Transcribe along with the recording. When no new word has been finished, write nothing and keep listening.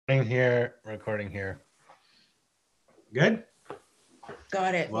Recording here. Good?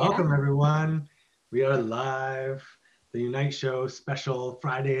 Got it. Welcome, everyone. We are live, the Unite Show special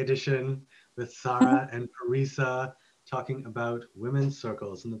Friday edition with Sarah and Parisa talking about women's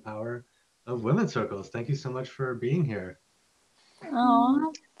circles and the power of women's circles. Thank you so much for being here.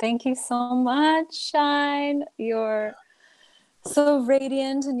 Oh, thank you so much, Shine. You're so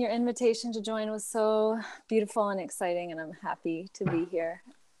radiant, and your invitation to join was so beautiful and exciting, and I'm happy to be here.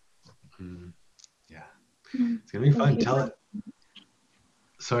 Yeah, it's gonna be fun. Tell it.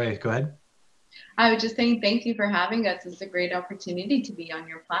 Sorry, go ahead. I was just saying thank you for having us. It's a great opportunity to be on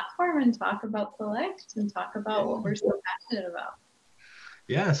your platform and talk about Select and talk about what we're so passionate about.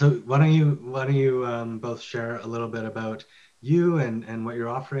 Yeah, so why don't you both share a little bit about you and what you're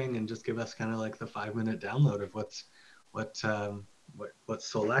offering, and just give us kind of like the 5-minute download of what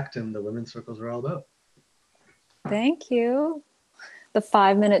Select and the women's circles are all about. Thank you. The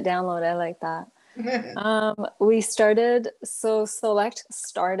 5-minute download, I like that. Select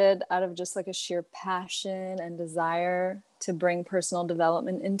started out of just like a sheer passion and desire to bring personal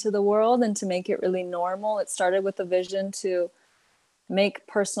development into the world and to make it really normal. It started with a vision to make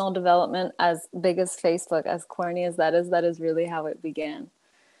personal development as big as Facebook, as corny as that is really how it began.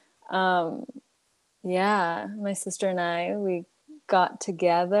 My sister and I, we got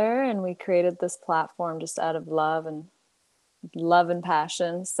together and we created this platform just out of love and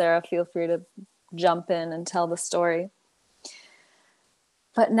passion. Sarah, feel free to jump in and tell the story.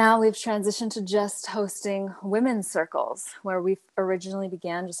 But now we've transitioned to just hosting women's circles, where we originally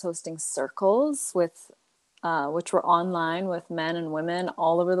began just hosting circles with which were online with men and women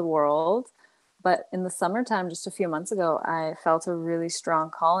all over the world. But in the summertime, just a few months ago, I felt a really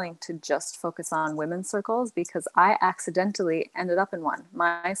strong calling to just focus on women's circles because I accidentally ended up in one.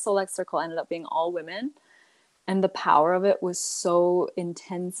 My Select circle ended up being all women. And the power of it was so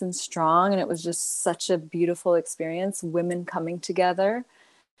intense and strong. And it was just such a beautiful experience, women coming together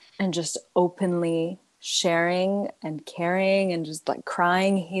and just openly sharing and caring and just like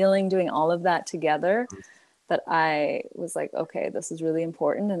crying, healing, doing all of that together, that I was like, okay, this is really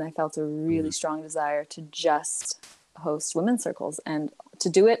important. And I felt a really strong desire to just host women's circles and to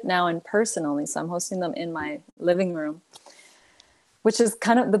do it now in person only. So I'm hosting them in my living room, which is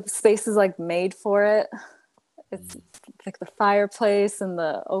kind of, the space is like made for it. It's like the fireplace and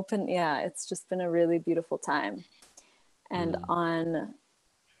the open. Yeah, it's just been a really beautiful time. And on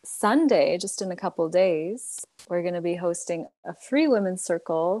Sunday, just in a couple of days, we're going to be hosting a free women's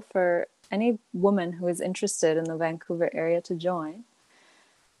circle for any woman who is interested in the Vancouver area to join.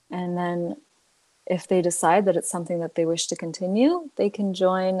 And then if they decide that it's something that they wish to continue, they can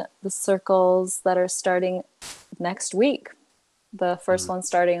join the circles that are starting next week. The first one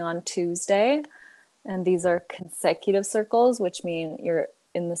starting on Tuesday. And these are consecutive circles, which mean you're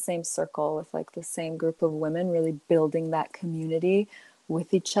in the same circle with like the same group of women, really building that community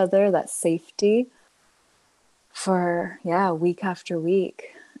with each other, that safety for, week after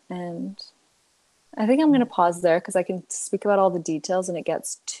week. And I think I'm going to pause there because I can speak about all the details and it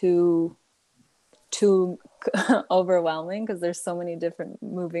gets too overwhelming because there's so many different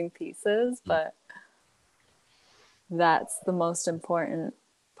moving pieces, but that's the most important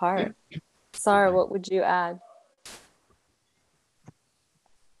part. Sarah, what would you add?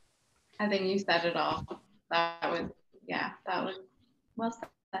 I think you said it all. That was well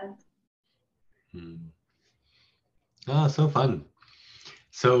said. Oh, so fun.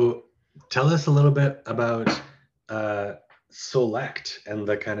 So tell us a little bit about Select and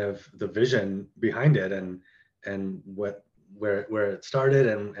the kind of the vision behind it and where it started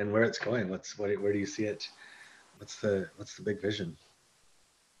and where it's going. Where do you see it? What's the big vision?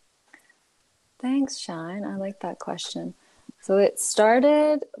 Thanks, Shine. I like that question. So it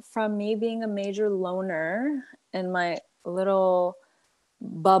started from me being a major loner in my little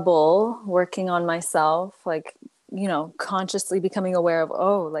bubble, working on myself, like, consciously becoming aware of,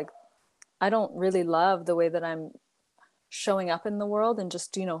 I don't really love the way that I'm showing up in the world, and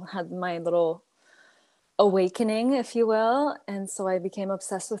just, had my little awakening, if you will. And so I became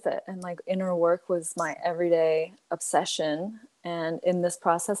obsessed with it, and like inner work was my everyday obsession. And in this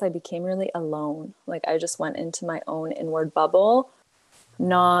process, I became really alone. Like I just went into my own inward bubble,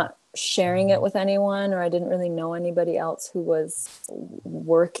 not sharing it with anyone, or I didn't really know anybody else who was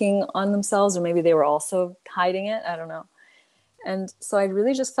working on themselves, or maybe they were also hiding it. I don't know. And so I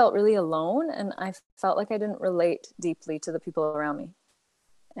really just felt really alone, and I felt like I didn't relate deeply to the people around me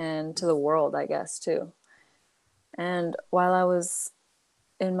and to the world, I guess, too. And while I was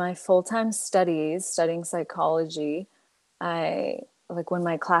in my full-time studies, studying psychology, I like when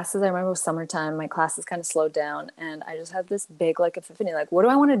my classes, I remember it was summertime, my classes kind of slowed down, and I just had this big like epiphany, like, what do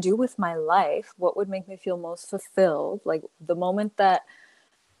I want to do with my life? What would make me feel most fulfilled? Like the moment that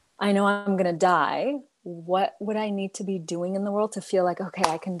I know I'm going to die, what would I need to be doing in the world to feel like, okay,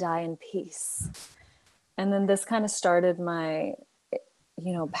 I can die in peace? And then this kind of started my,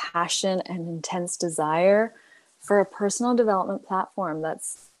 passion and intense desire for a personal development platform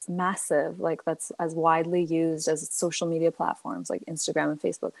that's massive, like that's as widely used as social media platforms like Instagram and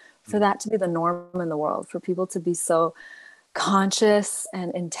Facebook, for that to be the norm in the world, for people to be so conscious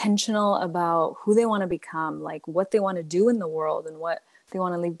and intentional about who they want to become, like what they want to do in the world and what they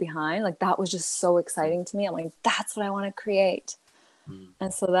want to leave behind. Like that was just so exciting to me. I'm like, that's what I want to create.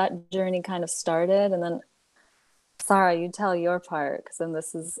 And so that journey kind of started. And then Sarah, you tell your part, because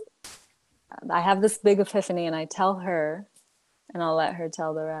then I have this big epiphany and I tell her, and I'll let her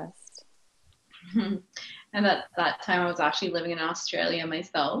tell the rest. And at that time I was actually living in Australia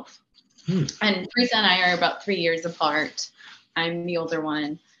myself. And Teresa and I are about 3 years apart. I'm the older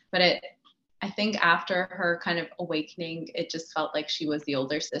one, but I think after her kind of awakening, it just felt like she was the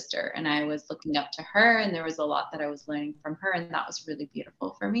older sister, and I was looking up to her, and there was a lot that I was learning from her, and that was really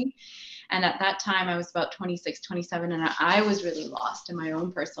beautiful for me. And at that time I was about 26, 27, and I was really lost in my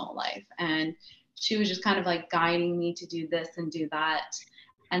own personal life, and she was just kind of like guiding me to do this and do that.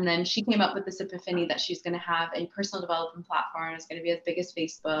 And then she came up with this epiphany that she's going to have a personal development platform. It's going to be as big as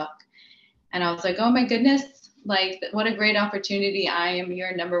Facebook. And I was like, oh my goodness, like what a great opportunity. I am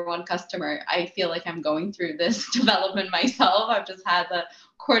your number one customer. I feel like I'm going through this development myself. I've just had the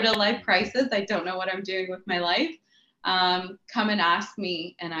quarter life crisis. I don't know what I'm doing with my life. Come and ask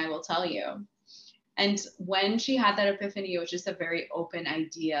me and I will tell you. And when she had that epiphany, it was just a very open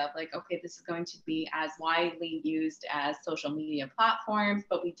idea of like, okay, this is going to be as widely used as social media platforms,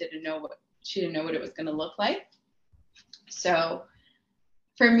 but she didn't know what it was going to look like. So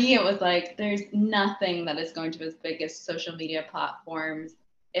for me, it was like, there's nothing that is going to be as big as social media platforms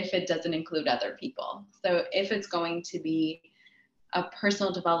if it doesn't include other people. So if it's going to be a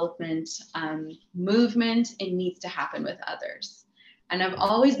personal development movement, it needs to happen with others. And I've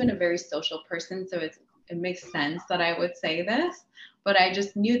always been a very social person, so it makes sense that I would say this, but I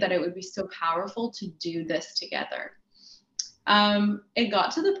just knew that it would be so powerful to do this together. It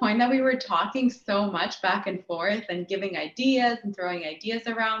got to the point that we were talking so much back and forth and giving ideas and throwing ideas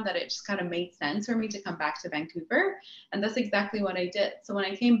around that it just kind of made sense for me to come back to Vancouver. And that's exactly what I did. So when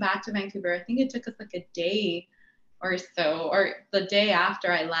I came back to Vancouver, I think it took us like a day or so, or the day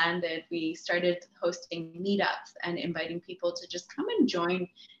after I landed, we started hosting meetups and inviting people to just come and join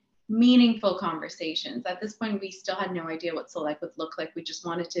meaningful conversations. At this point, we still had no idea what Select would look like. We just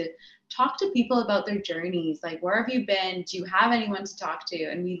wanted to talk to people about their journeys. Like, where have you been? Do you have anyone to talk to?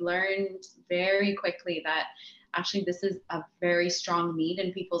 And we learned very quickly that actually this is a very strong need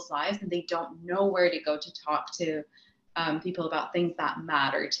in people's lives, and they don't know where to go to talk to people about things that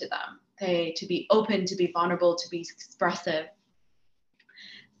matter to them. To be open, to be vulnerable, to be expressive.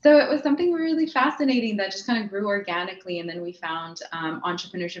 So it was something really fascinating that just kind of grew organically. And then we found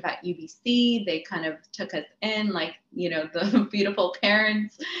entrepreneurship at UBC. They kind of took us in, like, the beautiful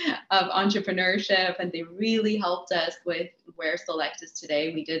parents of entrepreneurship, and they really helped us with where Select is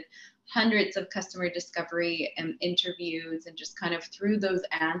today. We did hundreds of customer discovery and interviews, and just kind of through those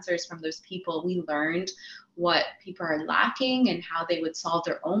answers from those people, we learned what people are lacking and how they would solve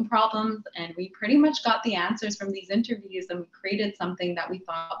their own problems. And we pretty much got the answers from these interviews, and we created something that we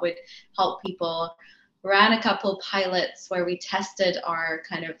thought would help people. Ran a couple pilots where we tested our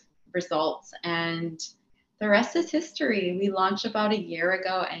kind of results, and the rest is history. We launched about a year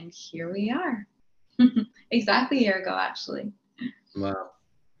ago, and here we are. Exactly a year ago, actually. Wow.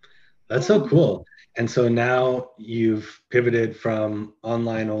 That's so cool. And so now you've pivoted from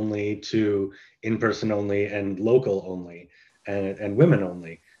online only to in-person only and local only and women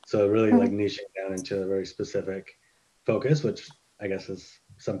only. So really like niching down into a very specific focus, which I guess is,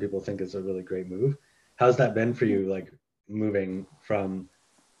 some people think is a really great move. How's that been for you, like moving from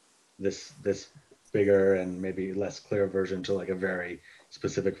this bigger and maybe less clear version to like a very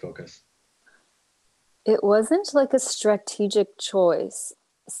specific focus? It wasn't like a strategic choice.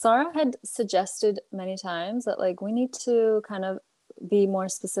 Sarah had suggested many times that like we need to kind of be more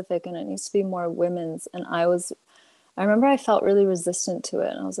specific and it needs to be more women's. And I remember I felt really resistant to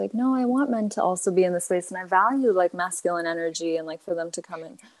it. And I was like, no, I want men to also be in the space. And I value like masculine energy and like for them to come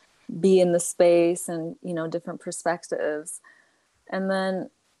and be in the space and, different perspectives. And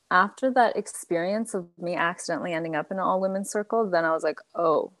then after that experience of me accidentally ending up in an all women's circle, then I was like,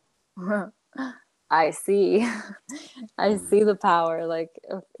 oh, I see. I see the power, like,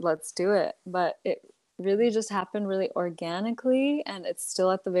 let's do it. But it really just happened really organically, and it's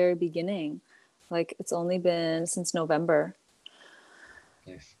still at the very beginning. Like, it's only been since November.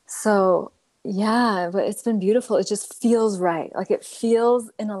 Nice. So yeah, but it's been beautiful. It just feels right. Like, it feels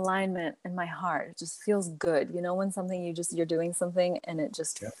in alignment in my heart. It just feels good. You know, when something you're doing something and it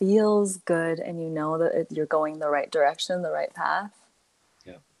just feels good, and you know that you're going the right direction, the right path.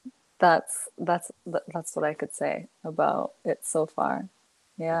 Yeah. That's what I could say about it so far.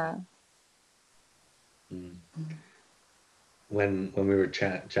 Yeah. Mm. When we were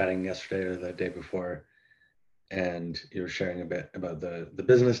chatting yesterday or the day before, and you were sharing a bit about the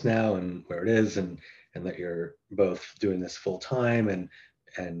business now and where it is, and that you're both doing this full time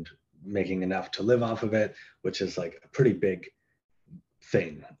and making enough to live off of it, which is like a pretty big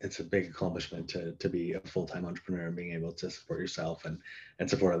thing. It's a big accomplishment to be a full-time entrepreneur and being able to support yourself and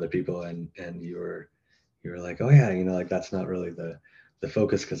support other people. And you were like, oh yeah, you know, like that's not really the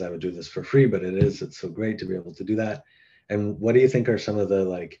focus, because I would do this for free, but it's so great to be able to do that. And what do you think are some of the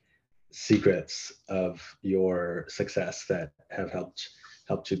like secrets of your success that have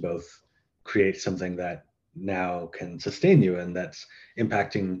helped you both create something that now can sustain you and that's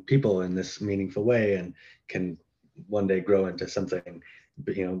impacting people in this meaningful way and can one day grow into something,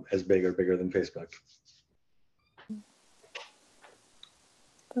 you know, as big or bigger than Facebook?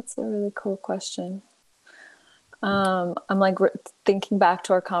 That's a really cool question. I'm like thinking back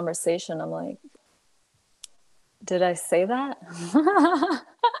to our conversation. I'm like, did I say that?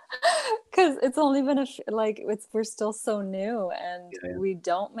 Because it's only been we're still so new, and we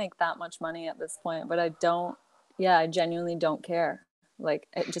don't make that much money at this point. But I genuinely don't care. Like,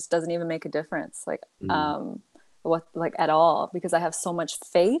 it just doesn't even make a difference. Like, at all, because I have so much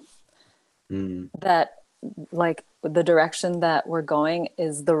faith that like the direction that we're going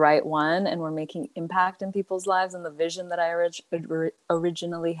is the right one, and we're making impact in people's lives, and the vision that I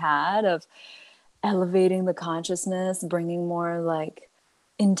originally had of elevating the consciousness, bringing more like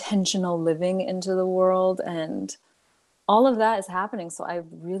intentional living into the world, and all of that is happening. So I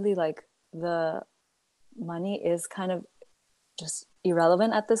really like, the money is kind of just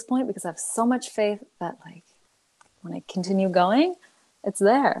irrelevant at this point, because I have so much faith that like when I continue going, it's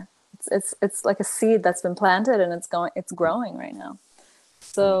there. It's like a seed that's been planted, and it's growing right now.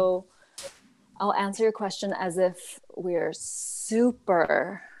 So I'll answer your question as if we're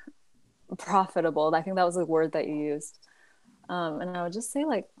super profitable. I think that was the word that you used. And I would just say,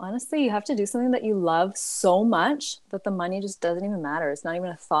 like, honestly, you have to do something that you love so much that the money just doesn't even matter. It's not even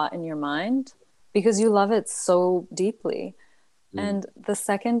a thought in your mind, because you love it so deeply. And the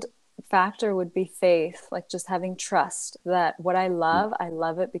second factor would be faith, like just having trust that what I love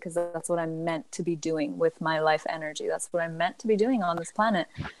it because that's what I'm meant to be doing with my life energy. That's what I'm meant to be doing on this planet.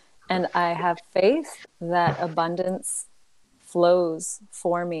 And I have faith that abundance flows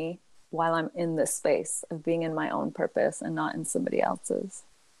for me while I'm in this space of being in my own purpose and not in somebody else's.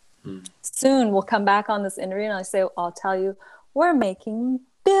 Soon we'll come back on this interview and I'll tell you, we're making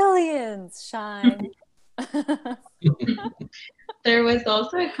billions, Shine. There was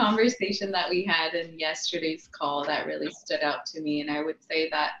also a conversation that we had in yesterday's call that really stood out to me. And I would say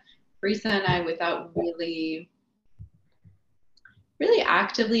that Risa and I, without really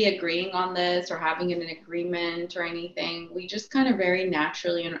actively agreeing on this or having an agreement or anything, we just kind of very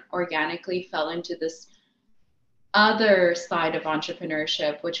naturally and organically fell into this other side of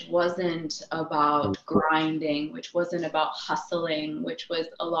entrepreneurship, which wasn't about grinding, which wasn't about hustling, which was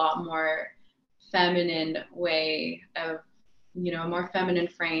a lot more feminine way of, you know, more feminine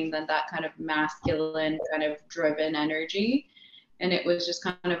frame than that kind of masculine kind of driven energy. And it was just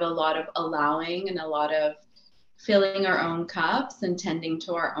kind of a lot of allowing and a lot of filling our own cups and tending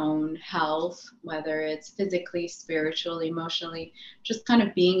to our own health, whether it's physically, spiritually, emotionally, just kind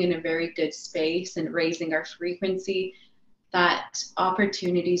of being in a very good space and raising our frequency, that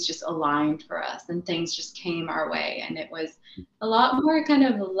opportunities just aligned for us and things just came our way. And it was a lot more kind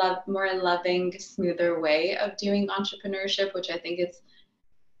of more loving, smoother way of doing entrepreneurship, which I think is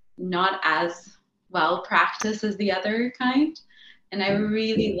not as well practiced as the other kind. And I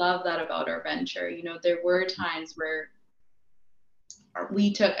really love that about our venture. You know, there were times where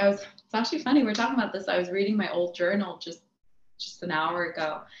it's actually funny, we're talking about this. I was reading my old journal just an hour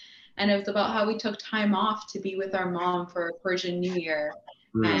ago. And it was about how we took time off to be with our mom for Persian New Year.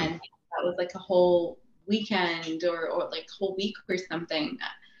 And that was like a whole weekend or like whole week or something.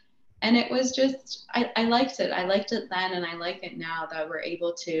 And it was just, I liked it. I liked it then, and I like it now that we're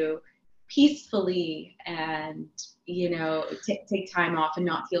able to peacefully and, you know, take time off and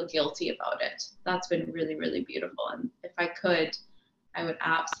not feel guilty about it. That's been really, really beautiful. And if I could, I would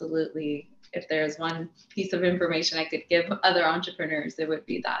absolutely, if there's one piece of information I could give other entrepreneurs, it would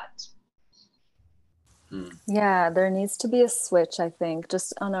be that. Yeah, there needs to be a switch, I think,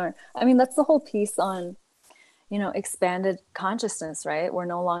 just on I mean, that's the whole piece on, expanded consciousness, right? We're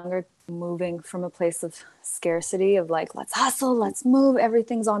no longer moving from a place of scarcity of like, let's hustle, let's move,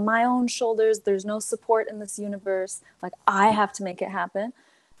 everything's on my own shoulders. There's no support in this universe. Like, I have to make it happen,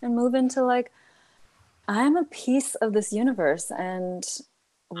 and move into like, I'm a piece of this universe, and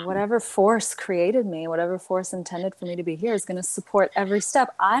whatever force created me, whatever force intended for me to be here is going to support every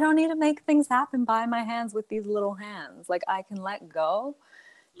step. I don't need to make things happen by my hands with these little hands. Like, I can let go,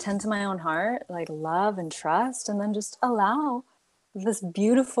 tend to my own heart, like love and trust, and then just allow this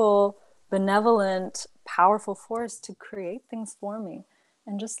beautiful, benevolent, powerful force to create things for me,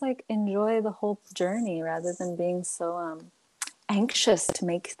 and just like enjoy the whole journey rather than being so anxious to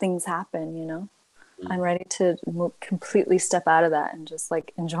make things happen. I'm ready to completely step out of that and just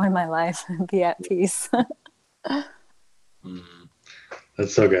like enjoy my life and be at peace.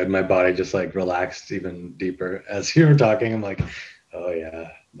 That's so good. My body just like relaxed even deeper as you were talking. I'm like, oh yeah,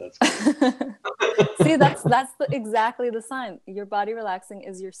 that's good. See, that's exactly the sign. Your body relaxing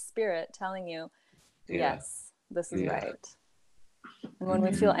is your spirit telling you, yes, this is right. And when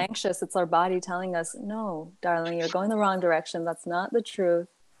we feel anxious, it's our body telling us, no, darling, you're going the wrong direction. That's not the truth.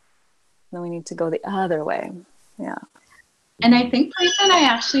 Then we need to go the other way. Yeah. And I think Teresa and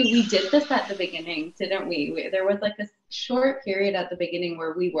I we did this at the beginning, didn't we? There was like a short period at the beginning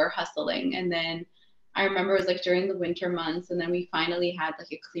where we were hustling. And then I remember it was like during the winter months. And then we finally had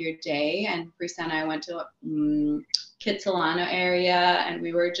like a clear day. And Teresa and I went to Kitsilano area, and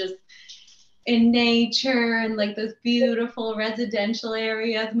we were just in nature and like those beautiful residential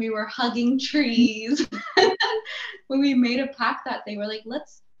areas. And we were hugging trees. When we made a pact that they were like,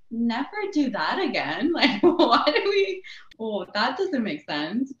 let's never do that again. Like, why do we? Oh, that doesn't make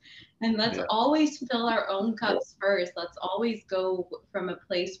sense. And let's always fill our own cups first. Let's always go from a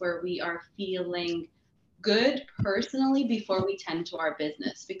place where we are feeling good personally before we tend to our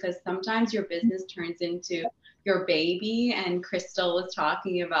business, because sometimes your business turns into your baby. And Crystal was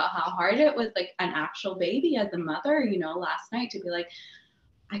talking about how hard it was, like an actual baby as a mother, last night, to be like,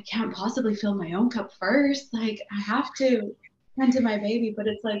 I can't possibly fill my own cup first. Like, I have to tend to my baby. But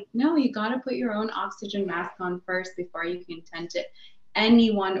it's like, no, you got to put your own oxygen mask on first before you can tend to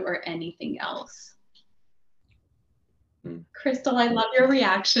anyone or anything else. Crystal, I love your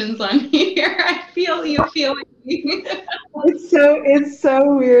reactions on here. I feel you feel me. It's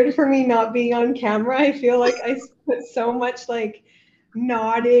so weird for me not being on camera. I feel like I put so much like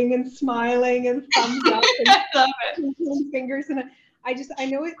nodding and smiling and thumbs up and fingers, and I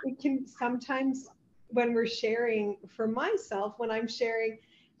know it can sometimes, when we're sharing, for myself, when I'm sharing,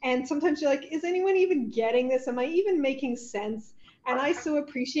 and sometimes you're like, is anyone even getting this? Am I even making sense? And I so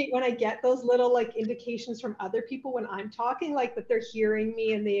appreciate when I get those little like indications from other people when I'm talking, like that they're hearing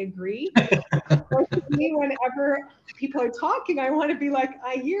me and they agree. Or for me, whenever people are talking, I want to be like,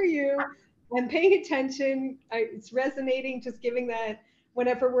 I hear you, I'm paying attention, it's resonating, just giving that.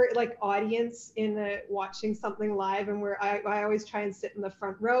 Whenever we're like audience in watching something live, and I always try and sit in the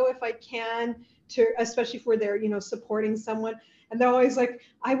front row if I can, especially if we're there, supporting someone. And they're always like,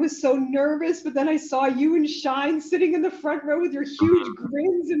 I was so nervous, but then I saw you and Shine sitting in the front row with your huge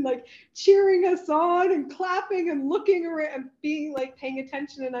grins and like cheering us on and clapping and looking around and being like paying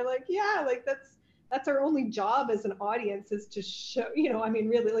attention. And I'm like, yeah, like that's our only job as an audience, is to show,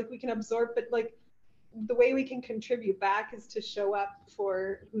 really, like we can absorb, but like the way we can contribute back is to show up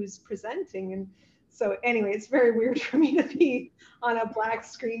for who's presenting. And so anyway, it's very weird for me to be on a black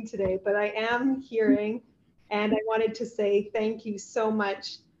screen today, but I am hearing. And I wanted to say thank you so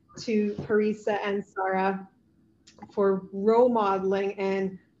much to Parisa and Sarah for role modeling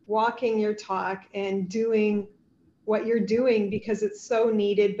and walking your talk and doing what you're doing, because it's so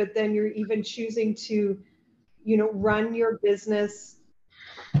needed. But then you're even choosing to, run your business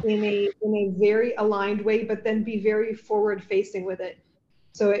in a very aligned way, but then be very forward facing with it.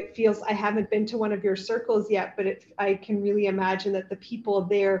 So it feels, I haven't been to one of your circles yet, but I can really imagine that the people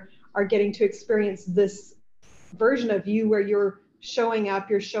there are getting to experience this version of you where you're showing up,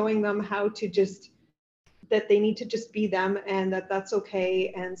 you're showing them how to that they need to just be them, and that's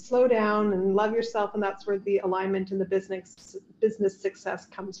okay, and slow down and love yourself. And that's where the alignment in the business success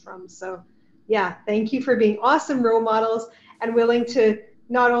comes from. So yeah, thank you for being awesome role models and willing to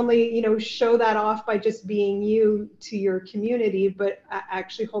not only, show that off by just being you to your community, but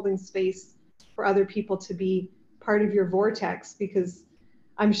actually holding space for other people to be part of your vortex, because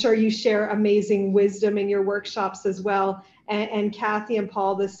I'm sure you share amazing wisdom in your workshops as well. And Kathy and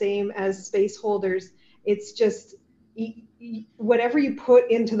Paul, the same as space holders. It's just, whatever you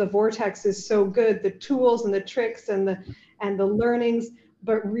put into the vortex is so good. The tools and the tricks and the learnings,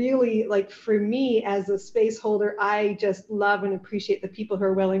 But really, like for me as a space holder, I just love and appreciate the people who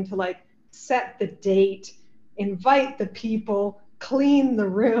are willing to like set the date, invite the people, clean the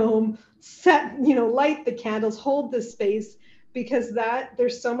room, light the candles, hold the space, because that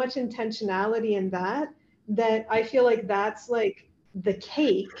there's so much intentionality in that I feel like that's like the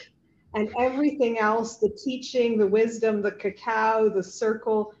cake, and everything else, the teaching, the wisdom, the cacao, the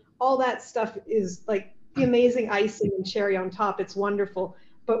circle, all that stuff is like the amazing icing and cherry on top. It's wonderful.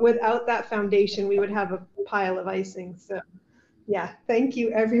 But without that foundation, we would have a pile of icing. So yeah, thank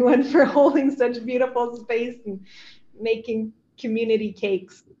you everyone for holding such beautiful space and making community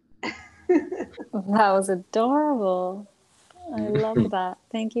cakes. That was adorable. I love that.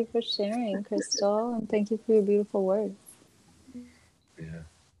 Thank you for sharing, Crystal, and thank you for your beautiful words. Yeah.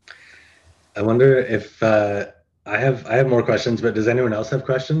 I wonder if I have more questions, but does anyone else have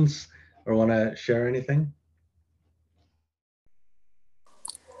questions or want to share anything?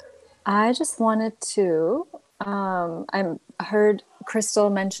 I just wanted to, I heard Crystal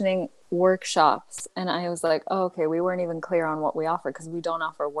mentioning workshops, and I was like, oh, okay, we weren't even clear on what we offer because we don't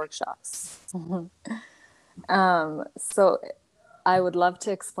offer workshops. So I would love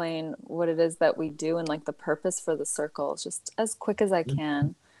to explain what it is that we do and like the purpose for the circles, just as quick as I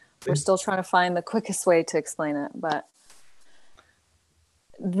can. We're still trying to find the quickest way to explain it, but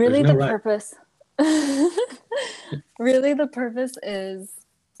really the purpose, really the purpose is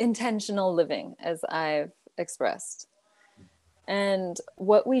intentional living, as I've expressed. And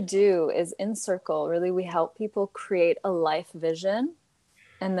what we do is in Circle, really, we help people create a life vision,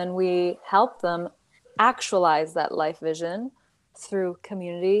 and then we help them actualize that life vision through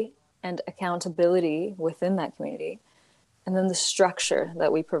community and accountability within that community, and then the structure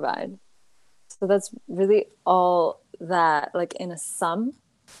that we provide. So that's really all that, like in a sum,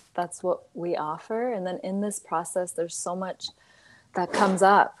 that's what we offer. And then in this process, there's so much that comes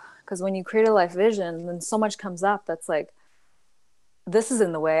up, because when you create a life vision, then so much comes up that's like, this is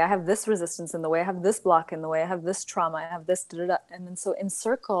in the way, I have this resistance in the way, I have this block in the way, I have this trauma, I have this da-da-da. And then so in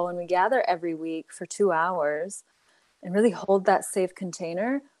Circle, and we gather every week for 2 hours and really hold that safe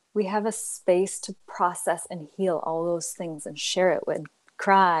container, we have a space to process and heal all those things and share it with,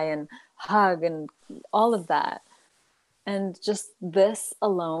 cry and hug and all of that. And just this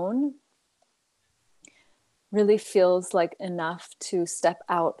alone really feels like enough to step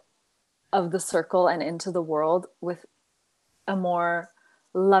out of the circle and into the world with a more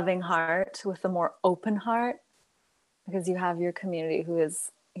loving heart, with a more open heart, because you have your community who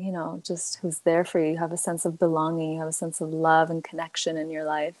is, just who's there for you. You have a sense of belonging, you have a sense of love and connection in your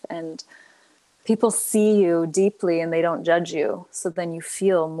life, and people see you deeply and they don't judge you. So then you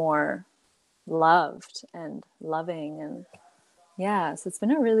feel more loved and loving. And yeah, so it's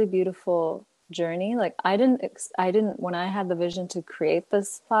been a really beautiful journey. Like I didn't, when I had the vision to create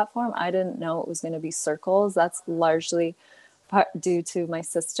this platform, I didn't know it was going to be circles. That's largely due to my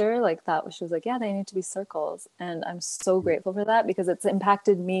sister. Like that, she was like, yeah, they need to be circles. And I'm so grateful for that, because it's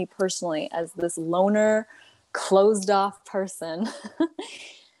impacted me personally as this loner, closed off person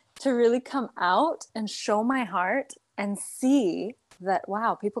to really come out and show my heart and see that,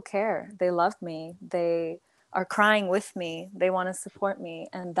 wow, people care. They love me. They are crying with me. They want to support me.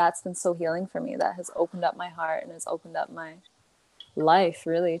 And that's been so healing for me. That has opened up my heart and has opened up my life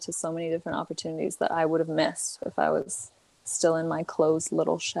really to so many different opportunities that I would have missed if I was still in my closed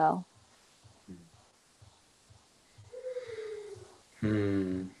little shell. So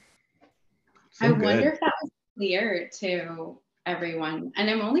I wonder if that was clear to everyone. And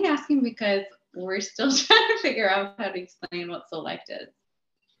I'm only asking because we're still trying to figure out how to explain what Select is.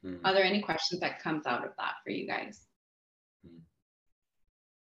 Are there any questions that comes out of that for you guys?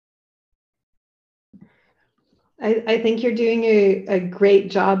 I think you're doing a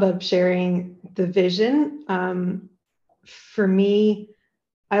great job of sharing the vision. For me,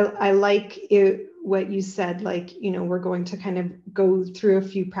 I like it, what you said, like, we're going to kind of go through a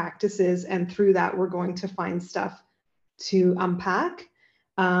few practices, and through that, we're going to find stuff to unpack.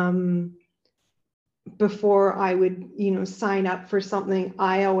 Before I would, sign up for something,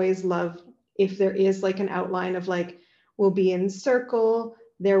 I always love if there is like an outline of like, we'll be in circle,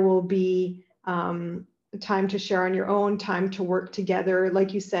 there will be time to share on your own, time to work together.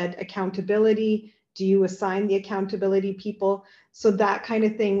 Like you said, accountability. Do you assign the accountability people? So that kind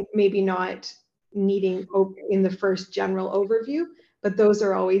of thing, maybe not needing in the first general overview, but those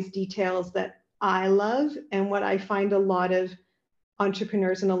are always details that I love, and what I find a lot of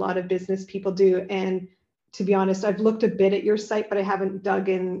entrepreneurs and a lot of business people do. And to be honest, I've looked a bit at your site, but I haven't dug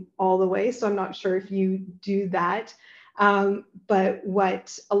in all the way. So I'm not sure if you do that. But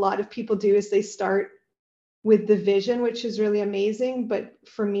what a lot of people do is they start with the vision, which is really amazing. But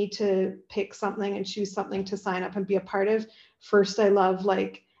for me to pick something and choose something to sign up and be a part of, first, I love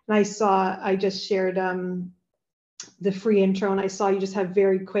like, and I just shared the free intro, and I saw you just have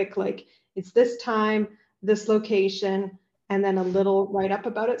very quick, like, it's this time, this location, and then a little write up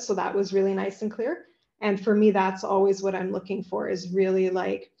about it. So that was really nice and clear. And for me, that's always what I'm looking for, is really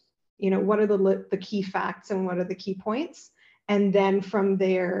like, you know, what are the key facts and what are the key points? And then from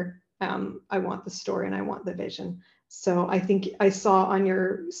there, I want the story and I want the vision. So I think I saw on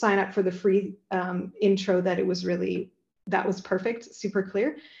your sign up for the free intro that it was really, that was perfect, super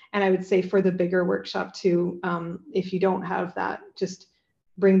clear. And I would say for the bigger workshop too, if you don't have that, just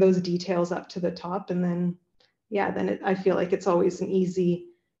bring those details up to the top. And then, yeah, then I feel like it's always an easy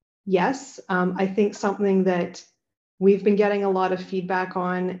yes. I think something that we've been getting a lot of feedback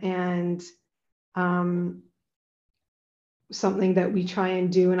on, and something that we try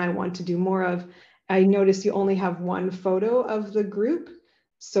and do, and I want to do more of, I noticed you only have one photo of the group.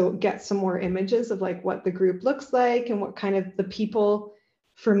 So get some more images of like what the group looks like and what kind of the people.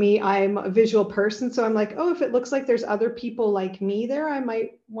 For me, I'm a visual person. So I'm like, oh, if it looks like there's other people like me there, I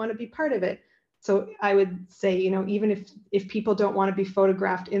might want to be part of it. So I would say, you know, even if people don't want to be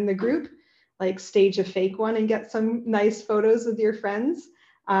photographed in the group, like stage a fake one and get some nice photos with your friends.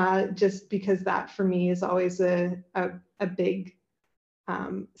 Just because that for me is always a big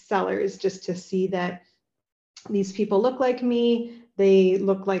seller, is just to see that these people look like me, they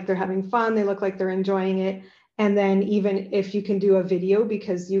look like they're having fun, they look like they're enjoying it. And then even if you can do a video,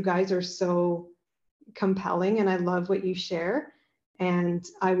 because you guys are so compelling and I love what you share, and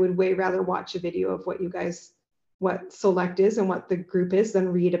I would way rather watch a video of what Select is and what the group is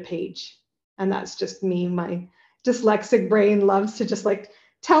than read a page. And that's just me. My dyslexic brain loves to just like,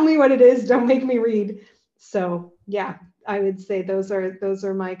 tell me what it is, don't make me read. So yeah, I would say those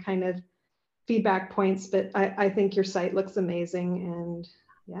are my kind of feedback points, but I think your site looks amazing, and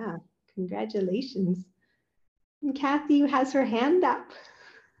yeah, congratulations. And Kathy has her hand up.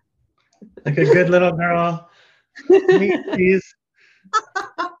 Like a good little girl. Me, please.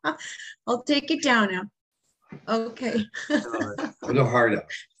 I'll take it down now. Okay. A little harder.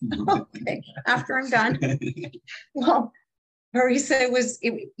 Okay, after I'm done. Well, Parisa I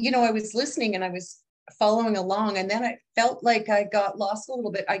was listening and I was following along, and then I felt like I got lost a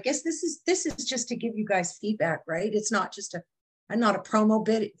little bit. I guess this is just to give you guys feedback, right? It's not just I'm not a promo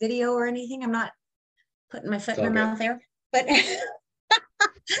video or anything. I'm not putting my foot in my mouth there, but I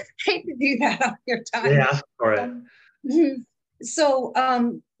hate to do that on your time. Yeah, ask for it. So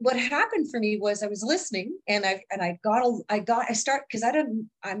what happened for me was I was listening, and I start, because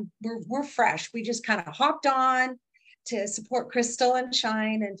we're fresh. We just kind of hopped on to support Crystal and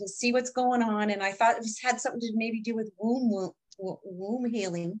Shine and to see what's going on. And I thought it had something to maybe do with womb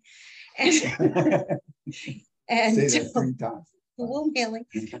healing. And say that 3 times. Womb healing.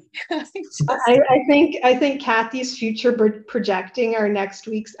 I think Kathy's future projecting our next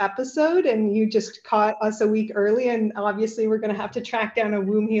week's episode, and you just caught us a week early, and obviously we're going to have to track down a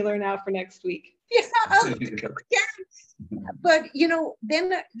womb healer now for next week. Yeah, but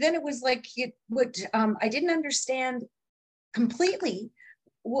then it was like I didn't understand completely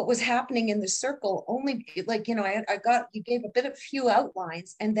what was happening in the circle. Only like you gave a few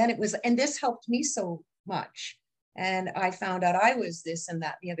outlines, and then this helped me so much. And I found out I was this and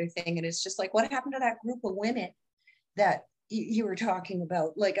that, the other thing. And it's just like, what happened to that group of women that you were talking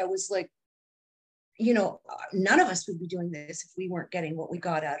about? Like, I was like, none of us would be doing this if we weren't getting what we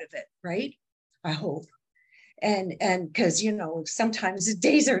got out of it, right? I hope. And because, sometimes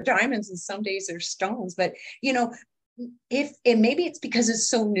days are diamonds and some days are stones. But, maybe it's because it's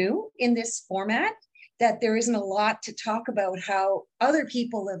so new in this format that there isn't a lot to talk about how other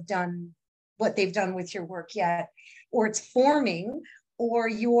people have done what they've done with your work yet, or it's forming, or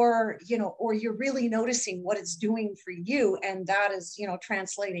you're really noticing what it's doing for you, and that is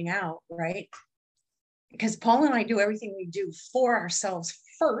translating out, right? Because Paul and I do everything we do for ourselves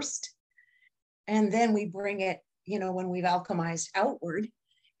first, and then we bring it when we've alchemized outward,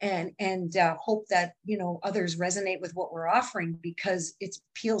 and hope that others resonate with what we're offering, because it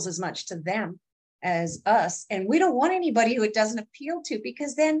appeals as much to them as us. And we don't want anybody who it doesn't appeal to,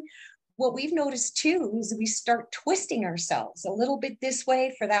 because then what we've noticed too is we start twisting ourselves a little bit this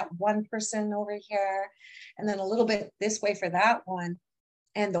way for that one person over here, and then a little bit this way for that one.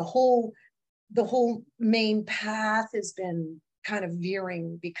 And the whole main path has been kind of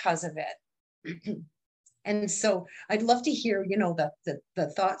veering because of it. And so I'd love to hear,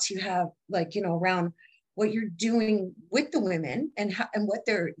 the thoughts you have, like, around what you're doing with the women and what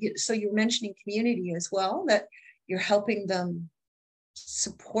so you're mentioning community as well, that you're helping them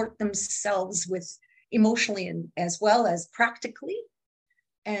support themselves with, emotionally and as well as practically,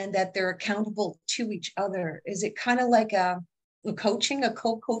 and that they're accountable to each other? Is it kind of like a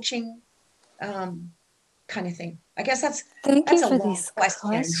co-coaching kind of thing? I guess Thank you a for long these question.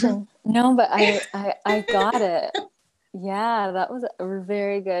 questions. No, but I got it. Yeah, that was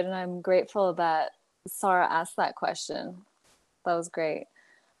very good. And I'm grateful that Sarah asked that question. That was great.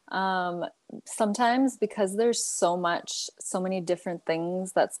 Sometimes because there's so many different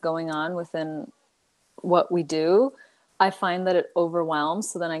things that's going on within what we do, I find that it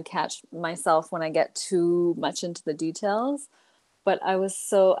overwhelms. So then I catch myself when I get too much into the details. But I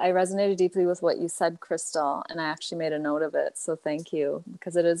resonated deeply with what you said, Crystal, and I actually made a note of it. So thank you,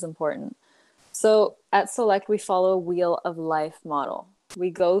 because it is important. So at Select, we follow a wheel of life model.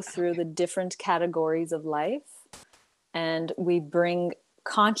 We go through the different categories of life and we bring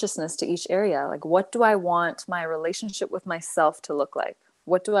consciousness to each area. Like, what do I want my relationship with myself to look like?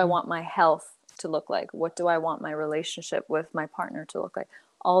 What do I want my health to look like? What do I want my relationship with my partner to look like?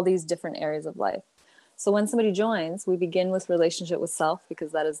 All these different areas of life. So when somebody joins, we begin with relationship with self,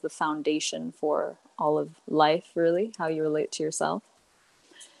 because that is the foundation for all of life, really, how you relate to yourself.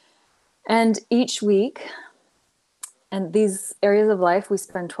 And each week, and these areas of life, we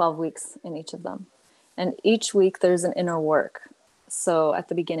spend 12 weeks in each of them. And each week there's an inner work. So at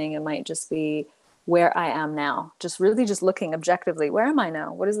the beginning, it might just be where I am now, just looking objectively, where am I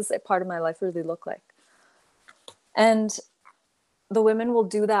now? What does this part of my life really look like? And the women will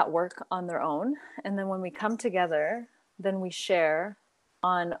do that work on their own. And then when we come together, then we share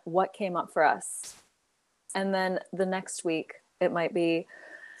on what came up for us. And then the next week, it might be,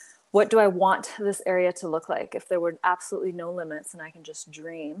 what do I want this area to look like? If there were absolutely no limits and I can just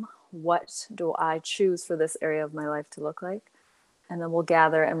dream, what do I choose for this area of my life to look like? And then we'll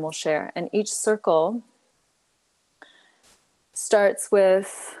gather and we'll share. And each circle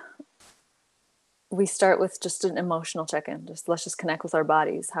we start with just an emotional check-in. Let's just connect with our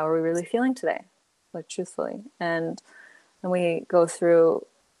bodies. How are we really feeling today? Like, truthfully. And then we go through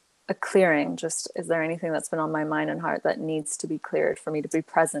a clearing. Just, is there anything that's been on my mind and heart that needs to be cleared for me to be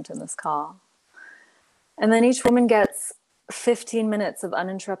present in this call? And then each woman gets 15 minutes of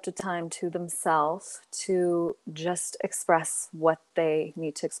uninterrupted time to themselves to just express what they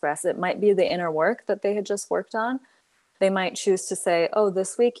need to express. It might be the inner work that they had just worked on. They might choose to say, oh,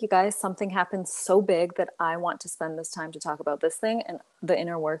 this week, you guys, something happened so big that I want to spend this time to talk about this thing. And the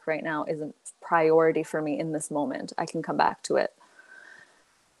inner work right now isn't priority for me in this moment. I can come back to it.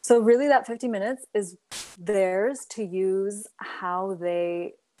 So really that 50 minutes is theirs to use how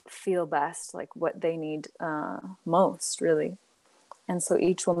they feel best, like what they need most, really. And so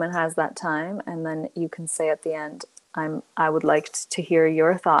each woman has that time. And then you can say at the end, I would like to hear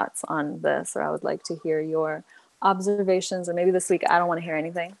your thoughts on this, or I would like to hear your observations, or maybe this week I don't want to hear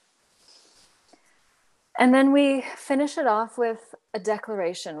anything. And then we finish it off with a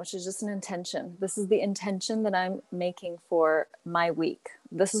declaration, which is just an intention. This is the intention that I'm making for my week.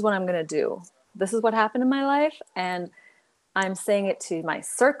 This is what I'm going to do. This is what happened in my life. And I'm saying it to my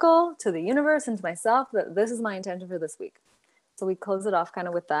circle, to the universe, and to myself, that this is my intention for this week. So we close it off kind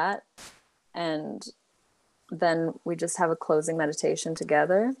of with that. And then we just have a closing meditation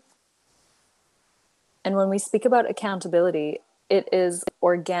together. And when we speak about accountability, it is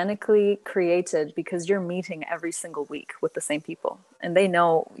organically created because you're meeting every single week with the same people, and they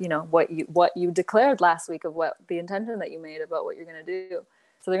know, what you declared last week of what the intention that you made about what you're going to do.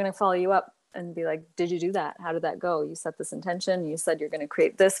 So they're going to follow you up and be like, did you do that? How did that go? You set this intention. You said you're going to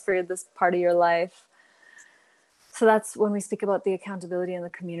create this for this part of your life. So that's when we speak about the accountability in the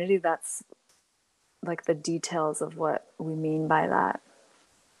community. That's like the details of what we mean by that.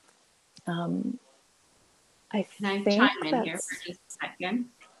 Can I chime in here for just a second?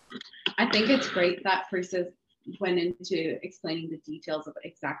 I think it's great that Parisa went into explaining the details of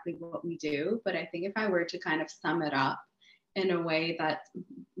exactly what we do, but I think if I were to kind of sum it up in a way that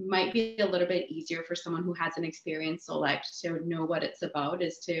might be a little bit easier for someone who hasn't experienced Select to know what it's about,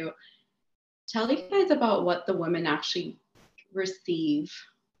 is to tell you guys about what the women actually receive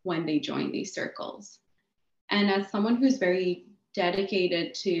when they join these circles. And as someone who's very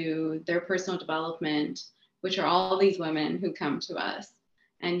dedicated to their personal development, which are all these women who come to us.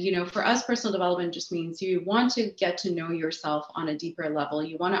 And, for us, personal development just means you want to get to know yourself on a deeper level.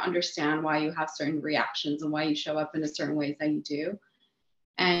 You want to understand why you have certain reactions and why you show up in a certain ways that you do.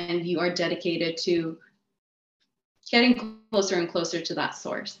 And you are dedicated to getting closer and closer to that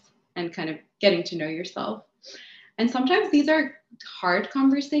source and kind of getting to know yourself. And sometimes these are hard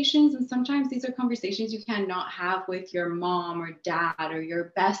conversations, and sometimes these are conversations you cannot have with your mom or dad or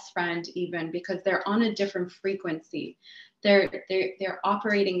your best friend even, because they're on a different frequency. they're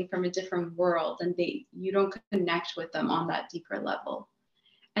operating from a different world, and you don't connect with them on that deeper level.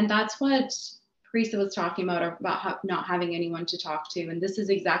 And that's what Parisa was talking about not having anyone to talk to. And this is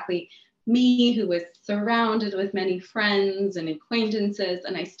exactly me, who was surrounded with many friends and acquaintances,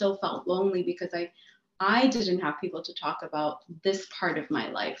 and I still felt lonely because I didn't have people to talk about this part of my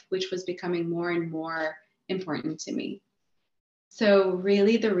life, which was becoming more and more important to me. So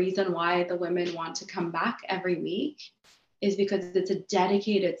really the reason why the women want to come back every week is because it's a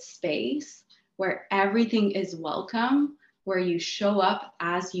dedicated space where everything is welcome, where you show up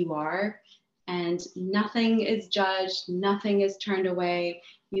as you are and nothing is judged, nothing is turned away.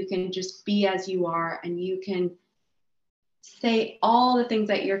 You can just be as you are, and you can say all the things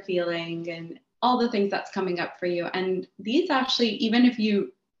that you're feeling and all the things that's coming up for you. And these actually, even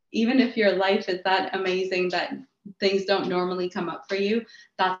if your life is that amazing that things don't normally come up for you,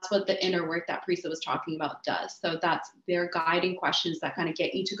 that's what the inner work that Parisa was talking about does. So that's their guiding questions that kind of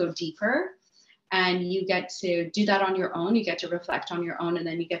get you to go deeper. And you get to do that on your own. You get to reflect on your own, and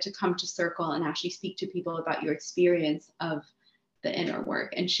then you get to come to Circle and actually speak to people about your experience of the inner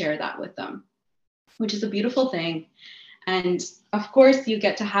work and share that with them, which is a beautiful thing. And of course, you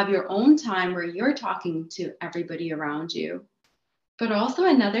get to have your own time where you're talking to everybody around you. But also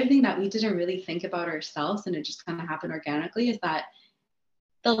another thing that we didn't really think about ourselves, and it just kind of happened organically, is that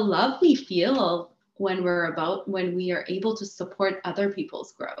the love we feel when we are able to support other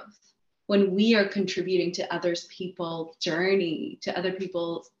people's growth, when we are contributing to others' people's journey, to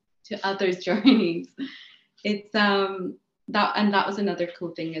others' journeys. It's that was another cool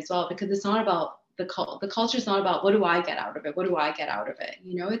thing as well, because it's not about the culture is not about what do I get out of it? What do I get out of it?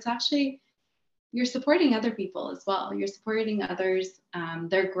 You know, it's actually, you're supporting other people as well. You're supporting others,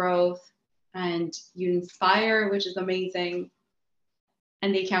 their growth, and you inspire, which is amazing.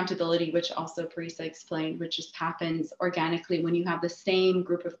 And the accountability, which also Parisa explained, which just happens organically when you have the same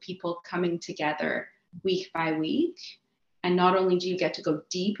group of people coming together week by week. And not only do you get to go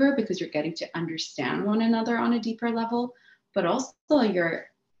deeper because you're getting to understand one another on a deeper level, but also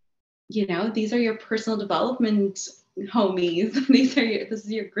these are your personal development homies. This is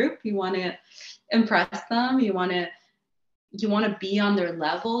your group. You want to impress them. You want to be on their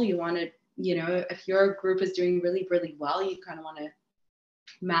level. You want to, if your group is doing really, really well, you kind of want to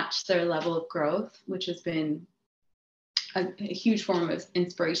match their level of growth, which has been a huge form of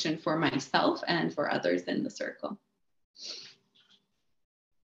inspiration for myself and for others in the circle.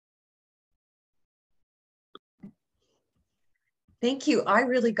 Thank you. I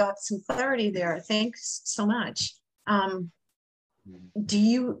really got some clarity there. Thanks so much. Do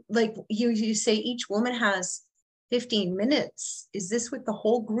you, like you say each woman has 15 minutes. Is this with the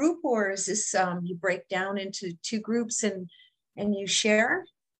whole group, or is this you break down into two groups and you share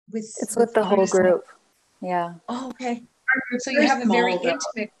with? It's with the whole group. Yeah. Oh, okay. So you have a very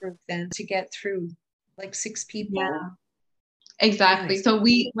intimate group then to get through, like 6 people. Yeah. Exactly. Nice. So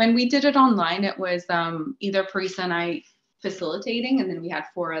when we did it online, it was either Parisa and I facilitating, and then we had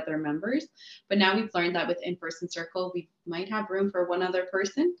 4 other members. But now we've learned that with in-person circle, we might have room for 1 other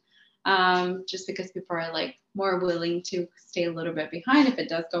person, just because people are like more willing to stay a little bit behind if it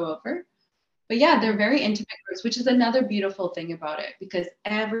does go over. But yeah, they're very intimate groups, which is another beautiful thing about it, because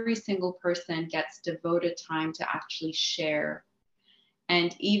every single person gets devoted time to actually share.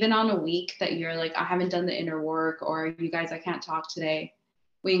 And even on a week that you're like, I haven't done the inner work, or you guys, I can't talk today,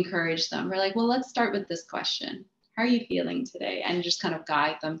 we encourage them. We're like, well, let's start with this question. How are you feeling today? And just kind of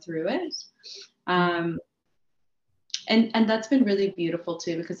guide them through it. And that's been really beautiful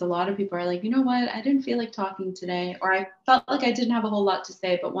too, because a lot of people are like, you know what, I didn't feel like talking today, or I felt like I didn't have a whole lot to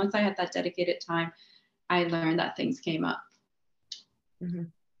say, but once I had that dedicated time, I learned that things came up. Mm-hmm.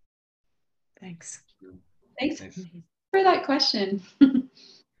 Thanks. Thanks for that question.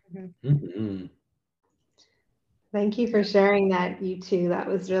 Mm-hmm. Thank you for sharing that, you two. That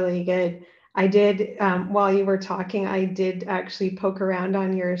was really good. I did, while you were talking, I did actually poke around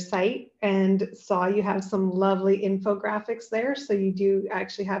on your site and saw you have some lovely infographics there. So you do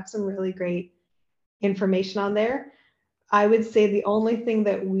actually have some really great information on there. I would say the only thing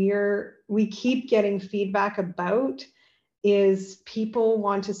that we keep getting feedback about is people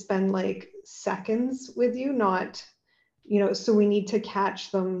want to spend like seconds with you, not, so we need to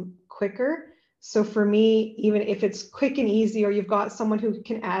catch them quicker. So for me, even if it's quick and easy, or you've got someone who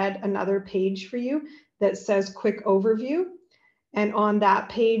can add another page for you that says quick overview, and on that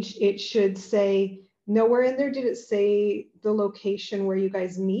page, it should say, nowhere in there did it say the location where you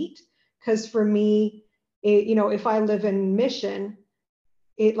guys meet. Because for me, if I live in Mission,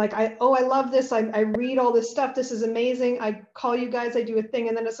 I love this. I read all this stuff. This is amazing. I call you guys, I do a thing.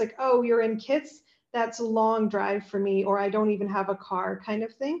 And then it's like, oh, you're in Kits. that's a long drive for me, or I don't even have a car kind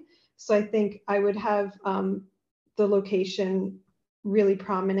of thing. So I think I would have the location really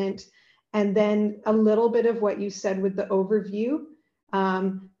prominent. And then a little bit of what you said with the overview.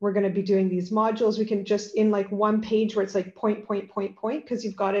 We're going to be doing these modules. We can just in like one page where it's like point, because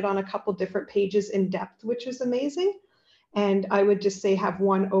you've got it on a couple different pages in depth, which is amazing. And I would just say have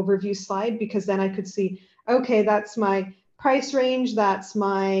one overview slide, because then I could see, okay, that's my price range, that's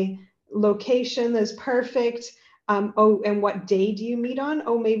my location, that's perfect. Oh, and what day do you meet on?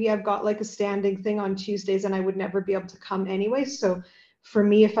 Oh, maybe I've got like a standing thing on Tuesdays and I would never be able to come anyway. So for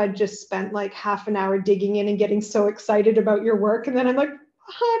me, if I just spent like half an hour digging in and getting so excited about your work, and then I'm like, fuck,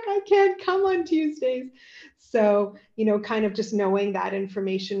 I can't come on Tuesdays. So, you know, kind of just knowing that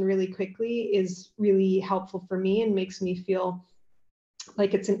information really quickly is really helpful for me and makes me feel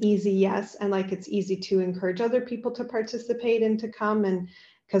like it's an easy yes, and like it's easy to encourage other people to participate and to come, and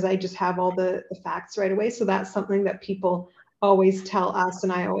because I just have all the facts right away. So that's something that people always tell us,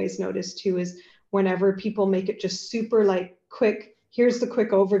 and I always notice too, is whenever people make it just super like quick, here's the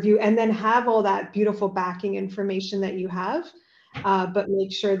quick overview, and then have all that beautiful backing information that you have, but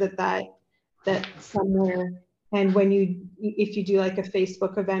make sure that somewhere, and when if you do like a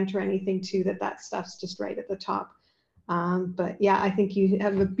Facebook event or anything too, that stuff's just right at the top. But yeah, I think you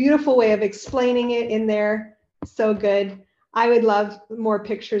have a beautiful way of explaining it in there. So good. I would love more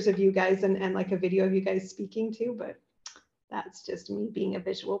pictures of you guys and like a video of you guys speaking too, but that's just me being a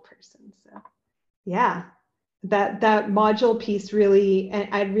visual person. So yeah, that module piece really,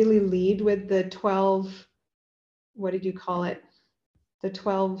 and I'd really lead with the 12, what did you call it? The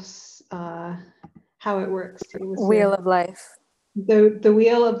 12, how it works. Wheel of life. The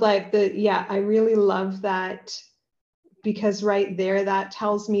wheel of life. Yeah, I really love that, because right there, that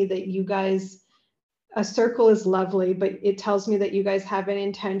tells me that you guys, a circle is lovely, but it tells me that you guys have an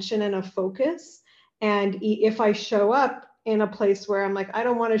intention and a focus. And if I show up in a place where I'm like, I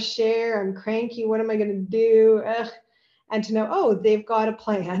don't want to share, I'm cranky, what am I going to do? Ugh. And to know, oh, they've got a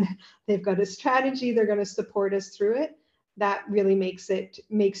plan, they've got a strategy, they're going to support us through it. That really makes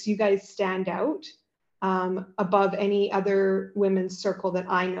you guys stand out above any other women's circle that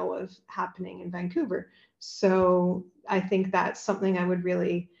I know of happening in Vancouver. So I think that's something I would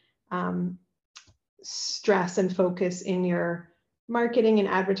really stress and focus in your marketing and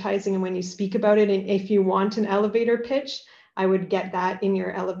advertising, and when you speak about it. And if you want an elevator pitch, I would get that in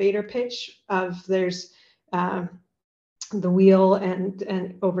your elevator pitch of there's the wheel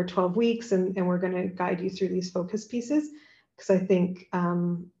and over 12 weeks, and we're going to guide you through these focus pieces, because I think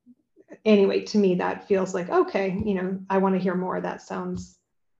anyway, to me that feels like, okay, you know, I want to hear more. That sounds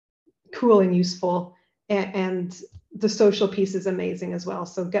cool and useful, and the social piece is amazing as well.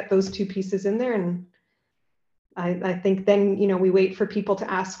 So get those two pieces in there, and I think then, you know, we wait for people to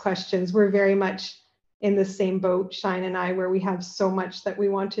ask questions. We're very much in the same boat, Shine and I, where we have so much that we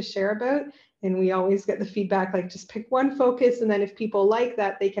want to share about, and we always get the feedback like, just pick one focus, and then if people like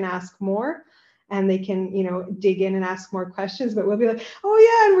that, they can ask more, and they can, you know, dig in and ask more questions. But we'll be like, oh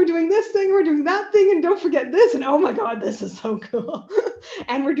yeah, and we're doing this thing, we're doing that thing, and don't forget this, and oh my God, this is so cool.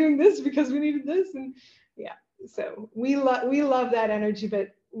 And we're doing this because we needed this, and yeah. So we love that energy.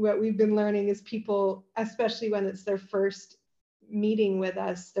 But what we've been learning is people, especially when it's their first meeting with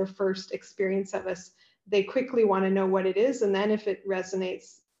us, their first experience of us, they quickly want to know what it is, and then if it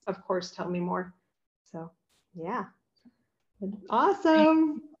resonates, of course, tell me more. So yeah,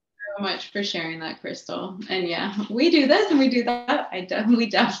 awesome. So much for sharing that, Crystal. And yeah, we do this and we do that. We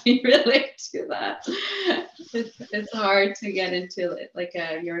definitely relate to that. It's hard to get into like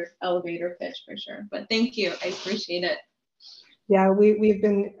your elevator pitch for sure, but thank you, I appreciate it. Yeah, we've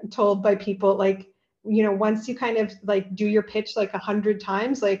been told by people, like, you know, once you kind of like do your pitch like 100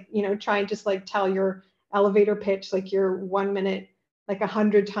 times, like, you know, try and just like tell your elevator pitch like your 1 minute like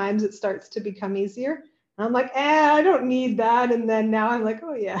 100 times, it starts to become easier. And I'm like, I don't need that. And then now I'm like,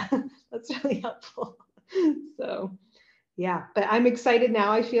 oh yeah, that's really helpful. So yeah, but I'm excited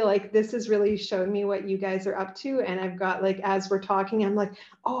now. I feel like this has really shown me what you guys are up to. And I've got, like, as we're talking, I'm like,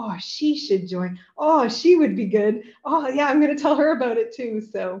 oh, she should join. Oh, she would be good. Oh yeah, I'm going to tell her about it too.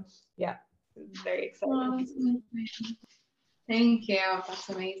 So yeah, very exciting. Thank you. That's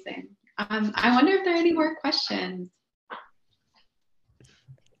amazing. I wonder if there are any more questions.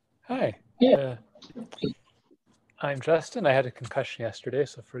 Hi. I'm Justin. I had a concussion yesterday,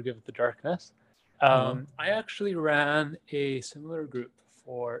 so forgive the darkness. I actually ran a similar group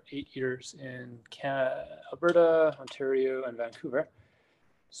for 8 years in Alberta, Ontario, and Vancouver.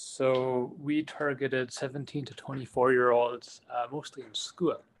 So we targeted 17 to 24-year-olds, mostly in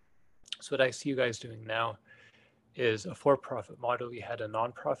school. So what I see you guys doing now is a for-profit model. We had a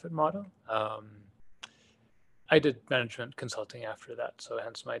non-profit model. I did management consulting after that, so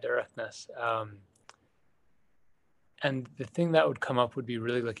hence my directness. And the thing that would come up would be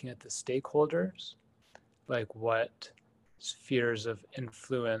really looking at the stakeholders, like what spheres of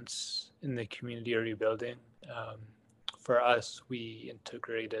influence in the community are you building? For us, we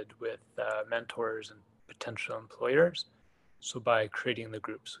integrated with mentors and potential employers. So by creating the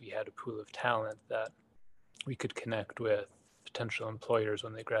groups, we had a pool of talent that we could connect with potential employers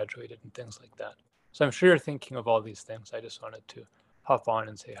when they graduated and things like that. So I'm sure you're thinking of all these things. I just wanted to hop on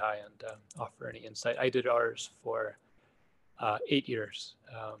and say hi and offer any insight. I did ours for 8 years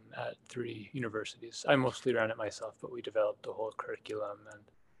at 3 universities. I mostly ran it myself, but we developed the whole curriculum and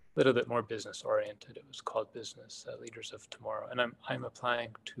a little bit more business oriented. It was called Business Leaders of Tomorrow. And I'm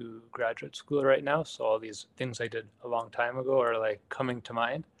applying to graduate school right now. So all these things I did a long time ago are like coming to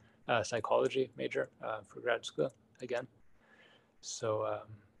mind. Psychology major for grad school again. So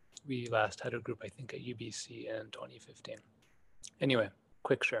we last had a group, I think, at UBC in 2015. Anyway,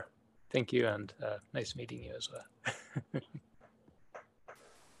 quick share. Thank you, and nice meeting you as well.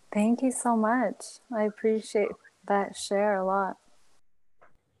 Thank you so much. I appreciate that share a lot.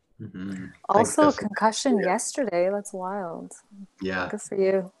 Mm-hmm. Also, a concussion yesterday. That's wild. Yeah. Good for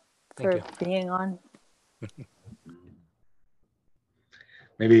you for being on.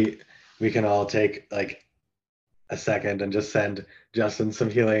 Maybe we can all take like a second and just send Justin some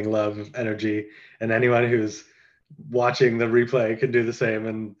healing love energy, and anyone who's watching the replay can do the same,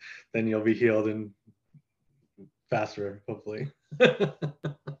 and then you'll be healed and faster, hopefully.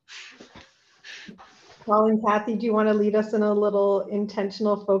 Colin, Kathy, do you want to lead us in a little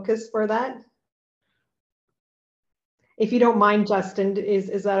intentional focus for that? If you don't mind, Justin,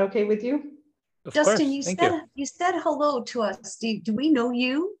 is that okay with you? Of Justin, course. you said hello to us. Do we know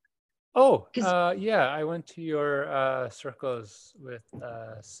you? Oh, yeah, I went to your circles with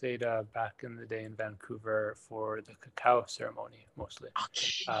Seda back in the day in Vancouver for the cacao ceremony, mostly.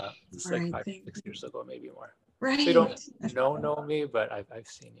 Okay. It's like 5 or 6 years ago, maybe more. Right. So you don't know me, but I've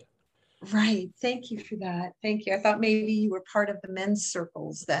seen you. Right. Thank you for that. Thank you. I thought maybe you were part of the men's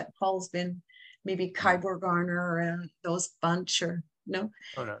circles that Paul's been, maybe Kyborg Garner and those bunch, or no?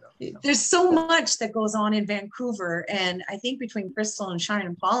 Oh, no. There's so much that goes on in Vancouver. And I think between Crystal and Shine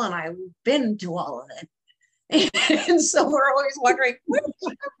and Paul and I, we've been to all of it. And so we're always wondering,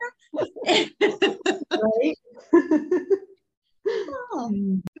 right? Oh,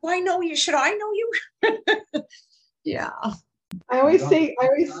 do I know you? Should I know you? Yeah. I always say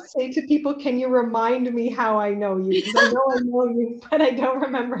to people, can you remind me how I know you? Because I know you, but I don't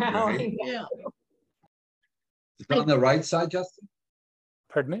remember how I know you. Is it on the right side, Justin?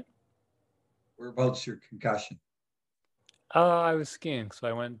 Pardon me? Whereabouts your concussion? I was skiing, so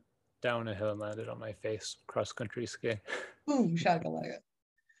I went down a hill and landed on my face, cross-country skiing. Boom, shakalaka.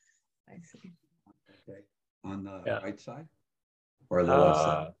 I see. Okay. On the right side? Or the left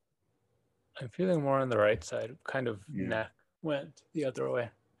side? I'm feeling more on the right side, kind of neck went the other way.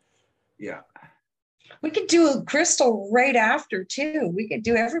 Yeah. We could do a Crystal right after too. We could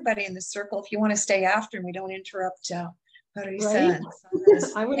do everybody in the circle if you want to stay after and we don't interrupt Parisa. Right?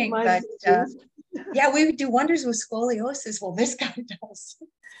 I wouldn't mind. Yeah, we would do wonders with scoliosis. Well, this guy does,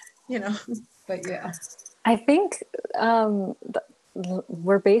 but yeah. I think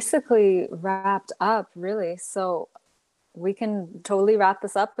we're basically wrapped up, really. So we can totally wrap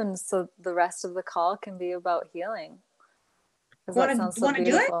this up, and so the rest of the call can be about healing. That sounds so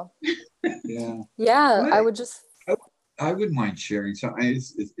beautiful. Do it? Yeah. Yeah, I would just. I wouldn't mind sharing. So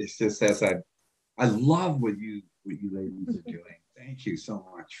it's just as I love what you ladies are doing. Thank you so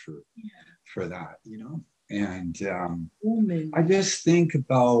much for that. And I just think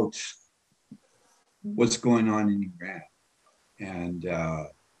about what's going on in Iran, and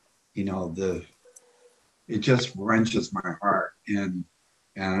it just wrenches my heart. And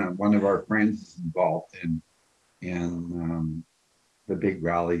one of our friends is involved in the big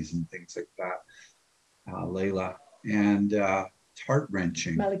rallies and things like that, Layla, and it's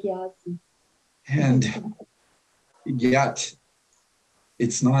heart-wrenching. And yet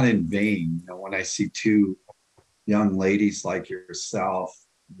it's not in vain. When I see two young ladies like yourself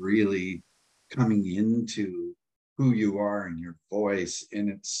really coming into who you are and your voice, and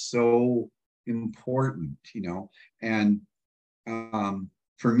it's so important, and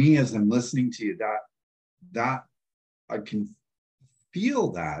for me, as I'm listening to you, that I can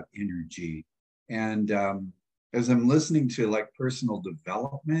feel that energy. And as I'm listening to like personal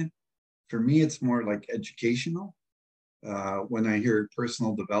development, for me, it's more like educational. When I hear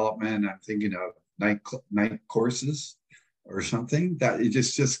personal development, I'm thinking of night courses or something, that it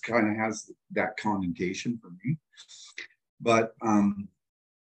just kind of has that connotation for me. But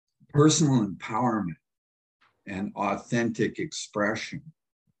personal empowerment and authentic expression,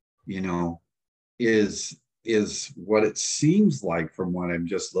 you know, is what it seems like from what I'm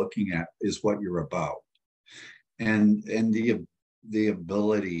just looking at is what you're about. And the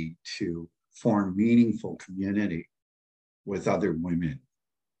ability to form meaningful community with other women,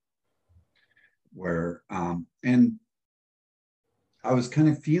 where and I was kind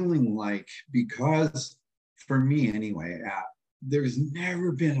of feeling like, because for me anyway, there's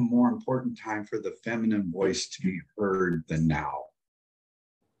never been a more important time for the feminine voice to be heard than now,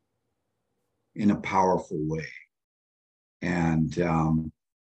 in a powerful way. And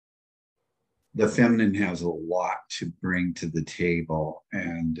the feminine has a lot to bring to the table,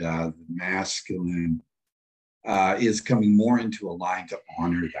 and the masculine is coming more into a line to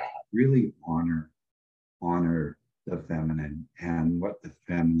honor that, really honor the feminine and what the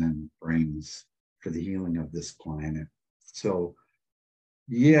feminine brings for the healing of this planet. So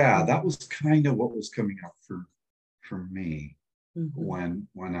yeah, that was kind of what was coming up for me when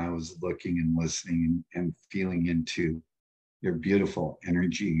I was looking and listening and feeling into your beautiful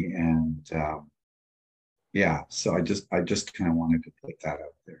energy. And yeah, so I just kind of wanted to put that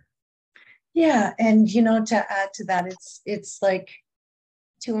out there. Yeah, and you know, to add to that, it's like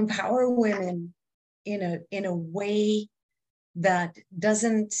to empower women in a way that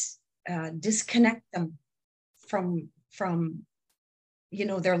doesn't disconnect them from you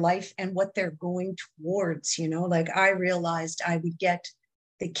know, their life and what they're going towards. You know, like I realized I would get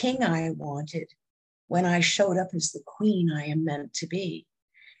the king I wanted when I showed up as the queen I am meant to be.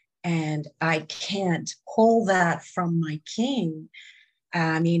 And I can't pull that from my king.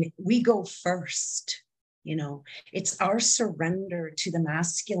 I mean, we go first, you know, it's our surrender to the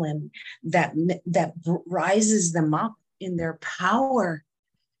masculine that rises them up in their power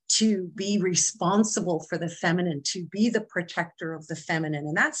to be responsible for the feminine, to be the protector of the feminine.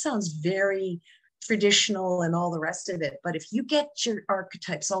 And that sounds very traditional and all the rest of it. But if you get your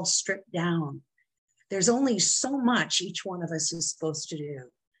archetypes all stripped down, there's only so much each one of us is supposed to do.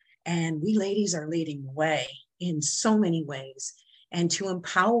 And we ladies are leading the way in so many ways. And to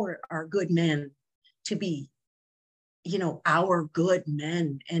empower our good men to be, you know, our good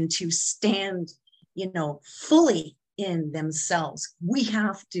men, and to stand, you know, fully in themselves, we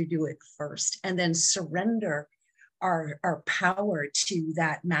have to do it first, and then surrender our power to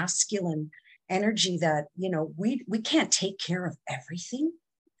that masculine energy that, you know, we can't take care of everything.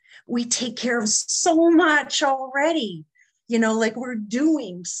 We take care of so much already, you know, like we're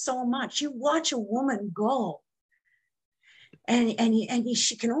doing so much. You watch a woman go, and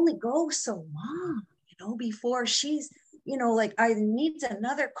she can only go so long, you know, before she's, you know, like either needs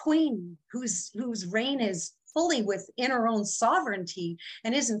another queen whose reign is fully within her own sovereignty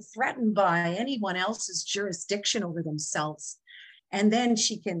and isn't threatened by anyone else's jurisdiction over themselves. And then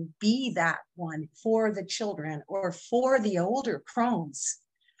she can be that one for the children, or for the older crones,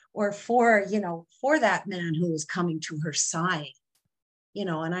 or for, you know, for that man who is coming to her side. You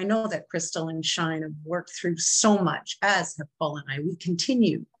know, and I know that Crystal and Shine have worked through so much, as have Paul and I. We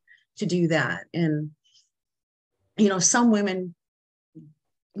continue to do that. And, you know, some women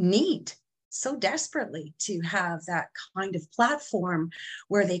need so desperately to have that kind of platform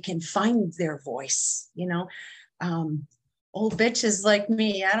where they can find their voice, you know. Old bitches like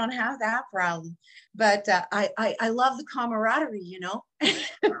me, I don't have that problem, but I love the camaraderie, you know.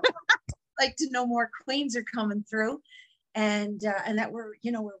 Like to know more queens are coming through, and that we're,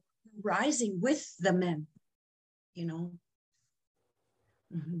 you know, we're rising with the men, you know.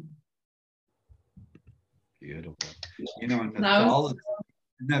 Beautiful. You know, in mythology,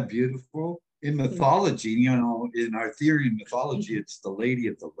 isn't that beautiful? In mythology, you know, in our theory in mythology, it's the Lady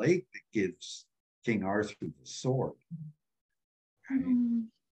of the Lake that gives King Arthur the sword, right,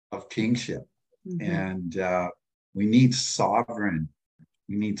 of kingship. And we need sovereign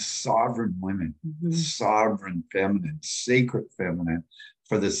women, sovereign feminine, sacred feminine,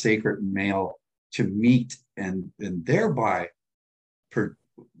 for the sacred male to meet, and thereby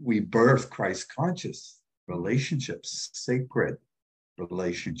we birth Christ conscious relationships, sacred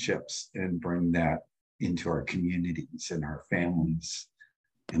relationships, and bring that into our communities and our families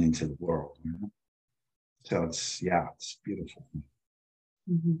and into the world. You know? So it's beautiful.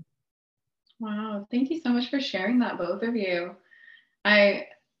 Wow, thank you so much for sharing that, both of you. I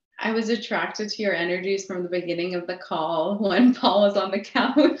was attracted to your energies from the beginning of the call when Paul was on the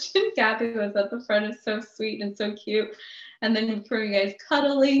couch and Kathy was at the front. It's so sweet and so cute. And then for you guys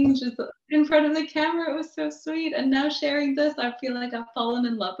cuddling just in front of the camera, it was so sweet. And now sharing this, I feel like I've fallen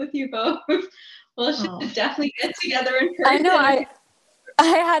in love with you both. Well, should definitely get together in person. I know.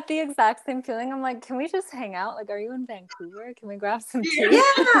 I had the exact same feeling. I'm like, can we just hang out? Like, are you in Vancouver? Can we grab some tea?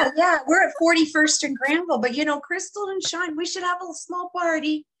 Yeah. We're at 41st and Granville, but you know, Crystal and Shine, we should have a small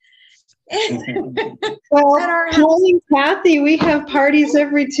party. Well, Molly and Kathy, we have parties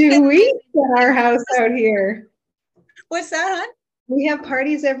every 2 weeks at our house out here. What's that, hon? We have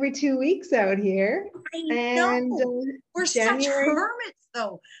parties every 2 weeks out here. And we're such hermits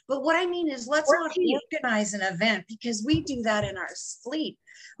though. But what I mean is, let's not organize an event, because we do that in our sleep.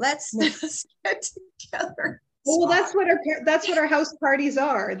 Let's get together. Well, that's what our house parties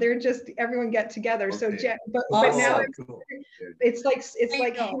are. They're just everyone get together. Okay. So, but now it's like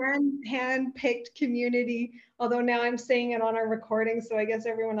hand-picked community. Although now I'm saying it on our recording, so I guess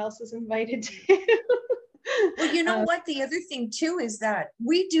everyone else is invited too. Well, you know what? The other thing too is that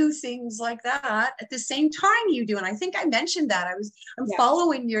we do things like that at the same time you do, and I think I mentioned that. I'm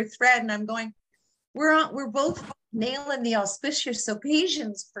following your thread, and I'm going, we're both nailing the auspicious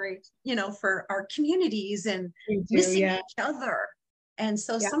occasions for our communities and missing each other. And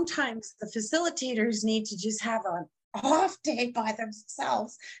so sometimes the facilitators need to just have an off day by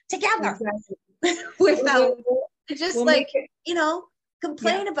themselves together without just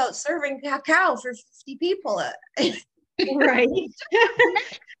complain about serving cacao for 50 people. Right.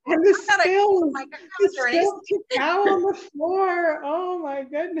 And the spilled cacao on the floor. Oh my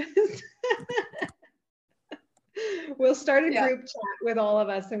goodness. We'll start a group chat with all of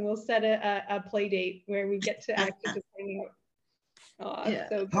us, and we'll set a play date where we get to actually just hang out.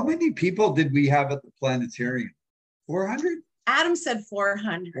 So how many people did we have at the planetarium? 400? Adam said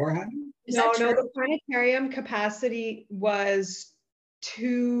 400. 400? No, the planetarium capacity was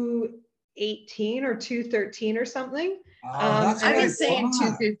 218 or 213 or something. I've been saying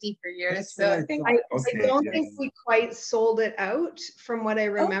 250 for years, so I don't think we quite sold it out from what I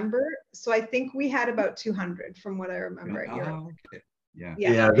remember. So I think we had about 200 from what I remember. Yeah.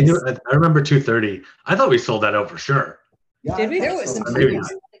 I remember 230. I thought we sold that out for sure. Yeah, did we? There was I don't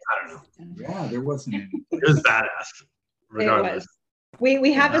know. Yeah, there wasn't any. It was badass. Regardless.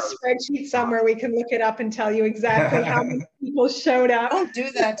 We have a spreadsheet somewhere. We can look it up and tell you exactly how many people showed up. Don't do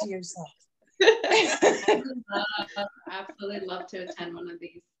that to yourself. Absolutely love to attend one of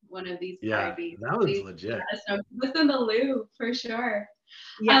these parties. That was legit. Within the loop for sure.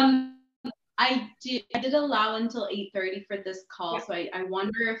 I did allow until 8:30 for this call, so I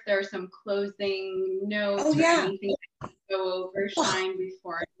wonder if there are some closing notes or anything to go over, Shine,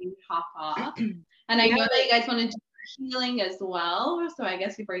 before we hop off. And I know that you guys wanted to do healing as well, so I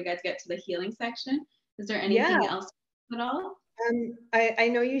guess before you guys get to the healing section, is there anything else at all? I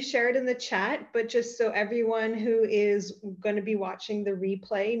know you shared in the chat, but just so everyone who is going to be watching the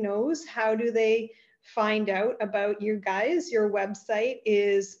replay knows, how do they find out about you guys? Your website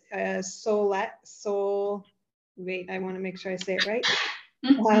is wait, I want to make sure I say it right.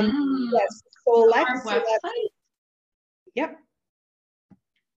 Yes, Solect. Our website. Yep.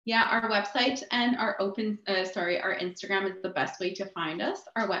 Yeah, our website and our Instagram is the best way to find us.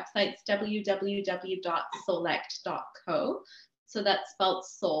 Our website's www.solect.co. So that's spelled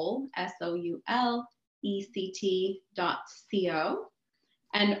soul, SOULECT.co.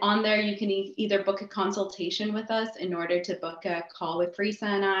 And on there, you can either book a consultation with us in order to book a call with Farisa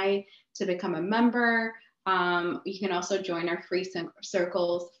and I to become a member. You can also join our free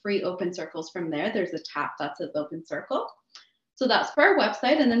open circles from there. There's a tab that says open circle. So that's for our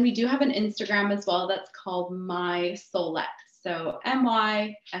website. And then we do have an Instagram as well that's called MySoulect. So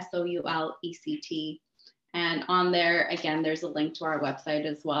MySoulect. And on there, again, there's a link to our website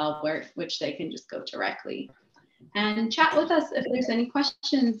as well, which they can just go directly and chat with us if there's any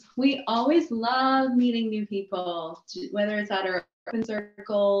questions. We always love meeting new people, whether it's at our open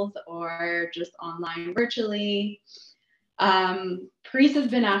circles or just online virtually. Parisa's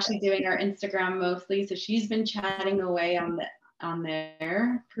been actually doing our Instagram mostly, so she's been chatting away on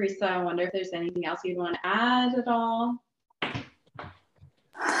there. Parisa, I wonder if there's anything else you'd want to add at all?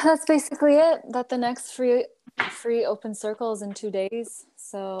 That's basically it. That the next free open circle is in 2 days.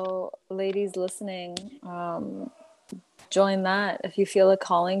 So ladies listening, join that. If you feel a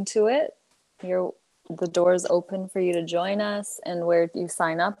calling to it, the door is open for you to join us. And where you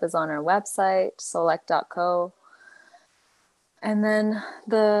sign up is on our website, solect.co. And then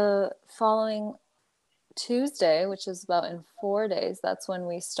the following Tuesday, which is about in 4 days, that's when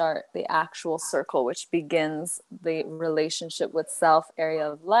we start the actual circle, which begins the relationship with self area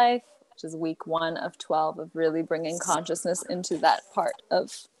of life, which is week 1 of 12 of really bringing consciousness into that part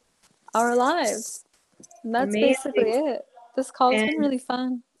of our lives. And that's basically it. This call has been really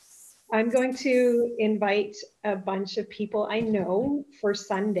fun. I'm going to invite a bunch of people I know for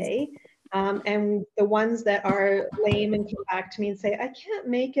Sunday. And the ones that are lame and come back to me and say, I can't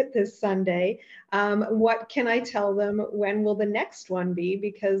make it this Sunday, what can I tell them? When will the next one be?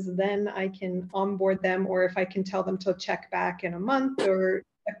 Because then I can onboard them, or if I can tell them to check back in a month or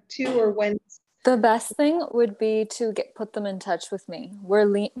two, or when. The best thing would be to put them in touch with me.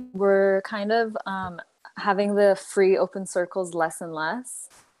 We're kind of having the free open circles less and less.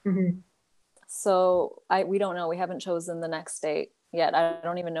 Mm-hmm. So we don't know. We haven't chosen the next date yet. I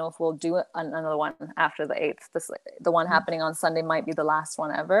don't even know if we'll do another one after the 8th. The one happening on Sunday might be the last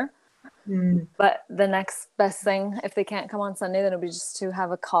one ever. Mm. But the next best thing, if they can't come on Sunday, then it'll be just to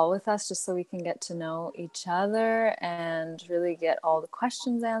have a call with us, just so we can get to know each other and really get all the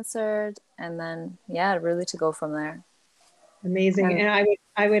questions answered. And then, yeah, really to go from there. Amazing. And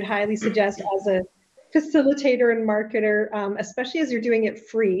I would highly suggest, as a facilitator and marketer, especially as you're doing it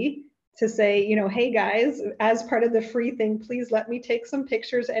free, to say, you know, hey guys, as part of the free thing, please let me take some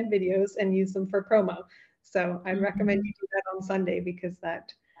pictures and videos and use them for promo. So I recommend you do that on Sunday, because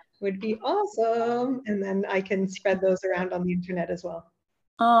that would be awesome. And then I can spread those around on the internet as well.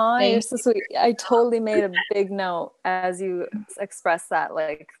 Oh, you're so sweet. I totally made a big note as you expressed that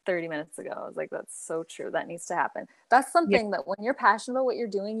like 30 minutes ago. I was like, that's so true. That needs to happen. That's something that when you're passionate about what you're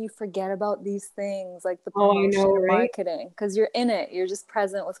doing, you forget about these things, like the promotion and marketing, because you're in it. You're just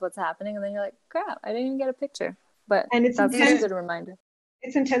present with what's happening. And then you're like, crap, I didn't even get a picture. But that's a good reminder.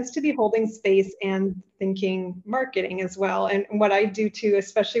 It's intense to be holding space and thinking marketing as well. And what I do too,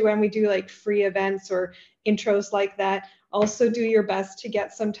 especially when we do like free events or intros like that, also do your best to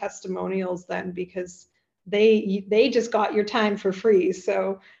get some testimonials then, because they just got your time for free.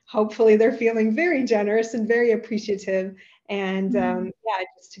 So hopefully they're feeling very generous and very appreciative. And yeah,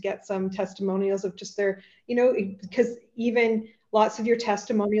 just to get some testimonials of just their, you know, because even lots of your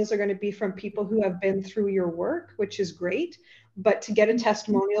testimonials are going to be from people who have been through your work, which is great. But to get a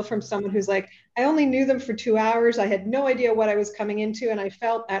testimonial from someone who's like, I only knew them for 2 hours. I had no idea what I was coming into, and I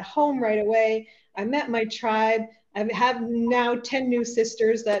felt at home right away. I met my tribe. I have now 10 new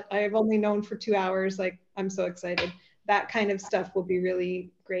sisters that I've only known for 2 hours. Like, I'm so excited. That kind of stuff will be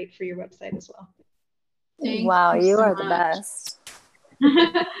really great for your website as well. Wow, you are the best.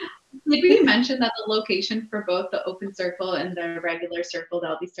 Did we mention that the location for both the open circle and the regular circle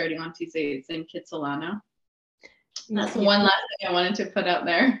that'll be starting on Tuesday is in Kitsilano? That's one last thing I wanted to put out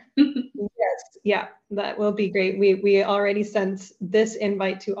there. Yes, yeah, that will be great. We already sent this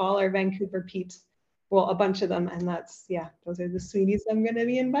invite to all our Vancouver peeps. Well, a bunch of them, and that's, yeah, those are the sweeties I'm going to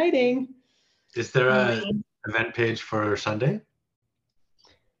be inviting. Is there an event page for Sunday?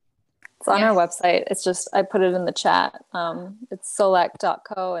 It's on our website. It's just, I put it in the chat. It's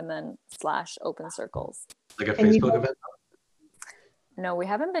select.co and then /open circles. Like a Facebook event? No, we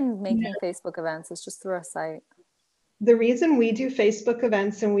haven't been making Facebook events. It's just through our site. The reason we do Facebook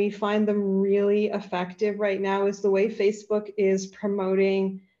events and we find them really effective right now is the way Facebook is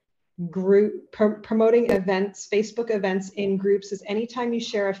promoting events, Facebook events in groups, is anytime you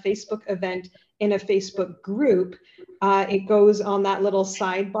share a Facebook event in a Facebook group, it goes on that little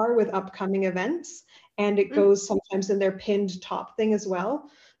sidebar with upcoming events, and it goes sometimes in their pinned top thing as well.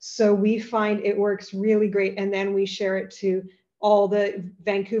 So we find it works really great. And then we share it to all the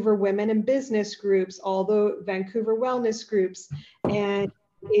Vancouver women in business groups, all the Vancouver wellness groups. And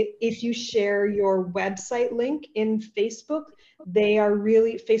if you share your website link in Facebook,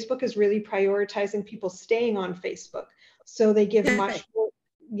 Facebook is really prioritizing people staying on Facebook. So they give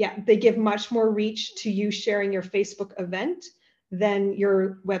much more reach to you sharing your Facebook event than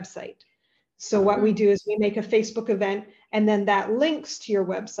your website. So what we do is we make a Facebook event, and then that links to your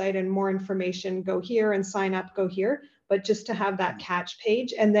website, and more information, go here and sign up, go here. But just to have that catch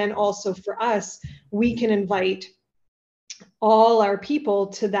page. And then also for us, we can invite all our people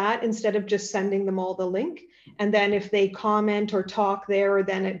to that instead of just sending them all the link. And then if they comment or talk there,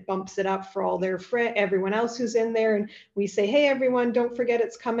 then it bumps it up for all their everyone else who's in there. And we say, hey, everyone, don't forget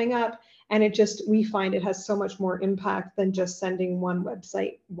it's coming up. And we find it has so much more impact than just sending one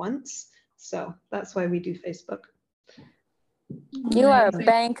website once. So that's why we do Facebook. You are a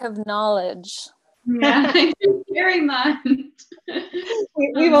bank of knowledge. Yeah, thank you very much.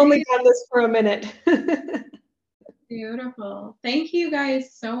 We've only done this for a minute. Beautiful. Thank you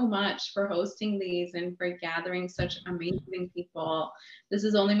guys so much for hosting these and for gathering such amazing people. This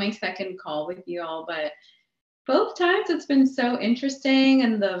is only my second call with you all, but both times it's been so interesting,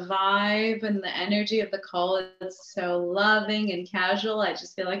 and the vibe and the energy of the call is so loving and casual. I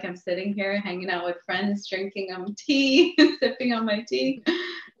just feel like I'm sitting here hanging out with friends, drinking tea, sipping on my tea.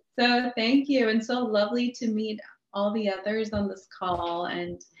 So thank you, and so lovely to meet all the others on this call.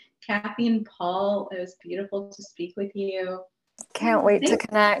 And Kathy and Paul, it was beautiful to speak with you. can't wait to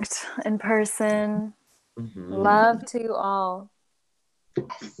connect in person. Love to you all. I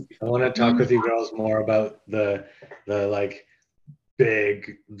want to talk with you girls more about the like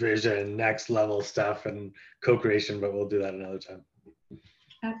big vision, next level stuff and co-creation, but we'll do that another time.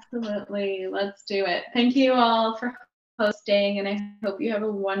 Absolutely. Let's do it. Thank you all for hosting, and I hope you have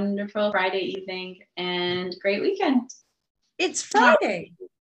a wonderful Friday evening and great weekend. It's Friday.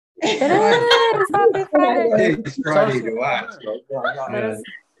 It is. Happy Friday. It's Friday to us.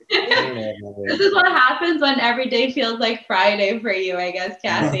 This is what happens when every day feels like Friday for you, I guess,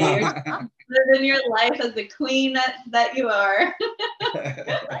 Kathy. You're living your life as the queen that you are.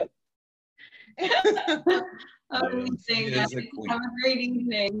 Amazing. Have a great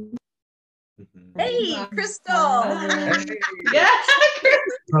evening. Hey, Crystal. Hey. Yeah,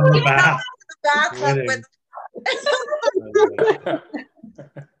 From the bath. With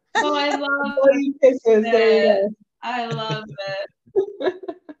oh, I love it. I love it.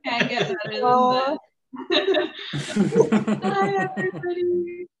 Can't get better than that. Bye,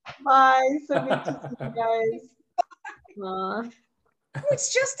 everybody. Bye. So good to see you guys. Oh, it's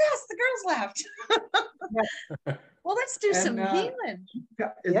just us. The girls left. Well, let's do some healing.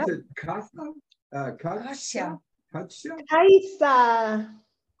 Is it Katja? Katja? Kaisa.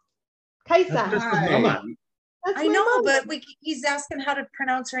 Hi. I know, but he's asking how to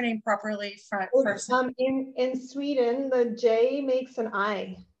pronounce her name properly first. In Sweden, the J makes an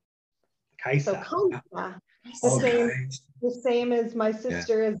I. Kaisa. So Kaisa. The same as my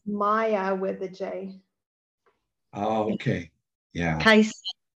sister is Maya with a J. Oh, okay. Yeah. Kaisa.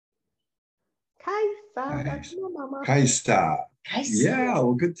 Nice. Kaisa. Yeah,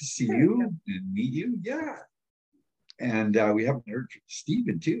 well, good to see you and meet you. Yeah. And we haven't heard from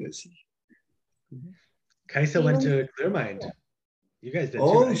Stephen too, is he? Kaisa went to Clearmind. You guys did too,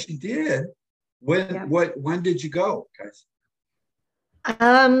 Oh, right? she did. When did you go, guys?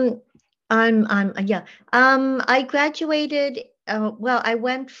 I graduated. I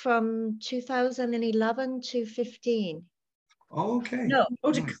went from 2011 to 15. Oh, okay. No.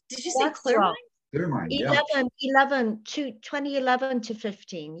 Oh, did you say Clearmind? Clearmind. 2011 to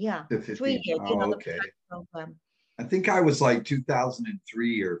 15. Yeah. To 15. 3 years. Oh, okay. Program. I think I was like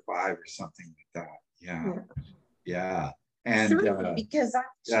 2003 or 5 or something like that. Yeah. And 3, because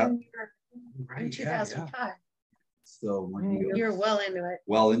I'm right, in 2005. So when you're well into it.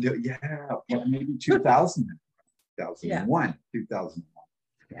 Well into it, maybe 2000, 2001.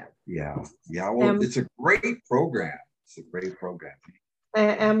 Yeah. Well, it's a great program.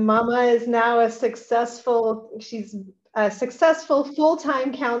 And Mama is now she's a successful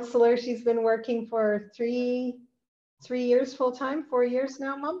full-time counselor. She's been working for 3 years full-time, 4 years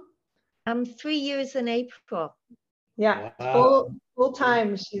now, Mom? 3 years in April. Yeah, wow.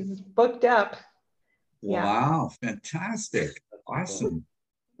 full-time. She's booked up. Wow, fantastic. Awesome.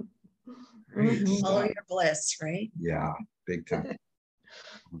 Great. Follow your bliss, right? Yeah, big time.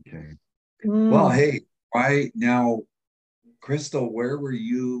 Okay. Well, hey, right now, Crystal, where were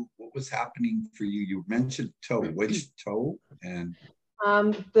you? What was happening for you? You mentioned toe. Which toe? And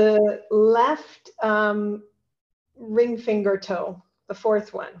the left ring finger toe, the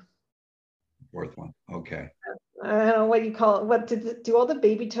fourth one. Okay. I don't know what you call it. Do all the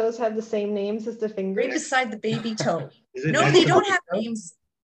baby toes have the same names as the fingers? Right beside the baby toe. No, they don't have names.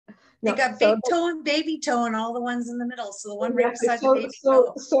 They got big toe and baby toe and all the ones in the middle. So the one right beside the baby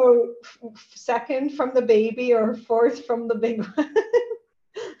toe. So second from the baby or fourth from the big one.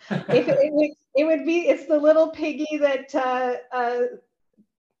 It's the little piggy that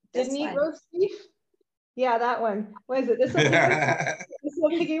didn't eat roast beef. Yeah, that one. What is it? This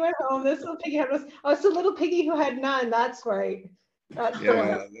little piggy went home. This little piggy had it's the little piggy who had none. That's right. That's the one.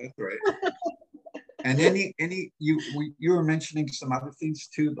 That's right. And you were mentioning some other things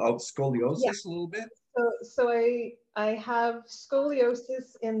too about scoliosis a little bit. So I have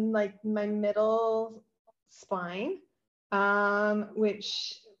scoliosis in like my middle spine,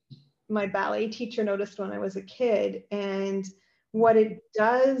 which my ballet teacher noticed when I was a kid. And what it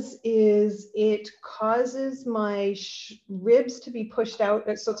does is it causes my ribs to be pushed out.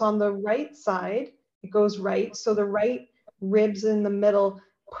 So it's on the right side. It goes right. So the right ribs in the middle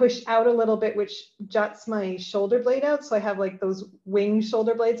push out a little bit, which juts my shoulder blade out. So I have like those wing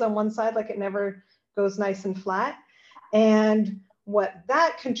shoulder blades on one side, like it never goes nice and flat. And what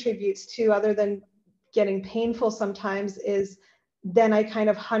that contributes to, other than getting painful sometimes, is then I kind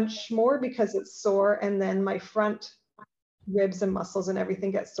of hunch more because it's sore, and then my front ribs and muscles and everything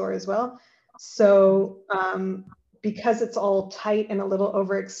get sore as well. So because it's all tight and a little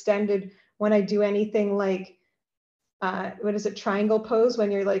overextended, when I do anything like what is it, triangle pose,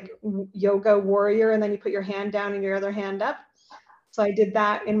 when you're like yoga warrior and then you put your hand down and your other hand up, So I did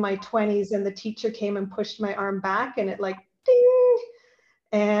that in my 20s, and the teacher came and pushed my arm back, and it like ding,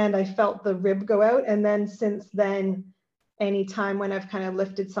 and I felt the rib go out. And then since then, anytime when I've kind of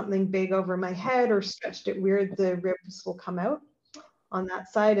lifted something big over my head or stretched it weird, the ribs will come out on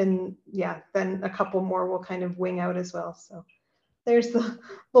that side. And yeah, then a couple more will kind of wing out as well. So there's the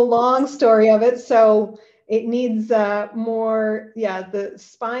long story of it. So it needs more, the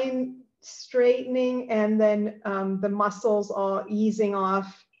spine straightening, and then the muscles all easing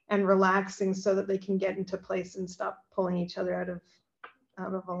off and relaxing so that they can get into place and stop pulling each other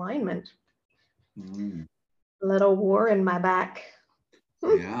out of alignment. Little war in my back.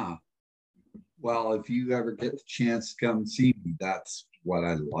 Yeah. Well, if you ever get the chance to come see me, that's what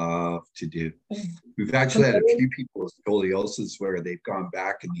I love to do. We've actually had a few people with scoliosis where they've gone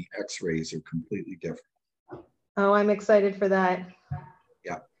back and the x-rays are completely different. Oh, I'm excited for that.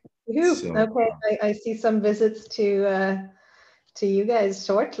 Yeah. So, okay, I see some visits to you guys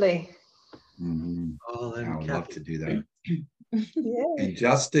shortly. Oh, I would love to do that. Yeah. And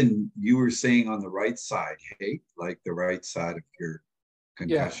Justin, you were saying on the right side, hey, like the right side of your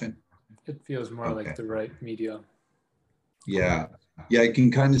concussion? Yeah, it feels more like the right medial. Yeah. Yeah, you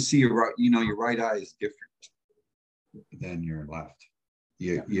can kind of see your right, your right eye is different than your left.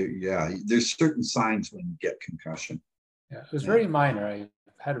 Yeah, there's certain signs when you get concussion. Yeah, it was very minor. I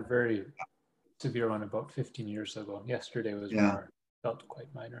had a very severe one about 15 years ago. Yesterday was felt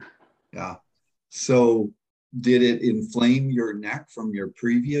quite minor. Yeah. So did it inflame your neck from your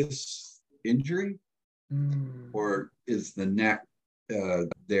previous injury? Or is the neck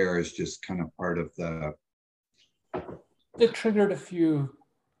there is just kind of part of the... It triggered a few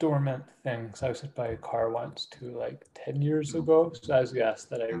dormant things. I was hit by a car once too, like 10 years ago. So I was guessed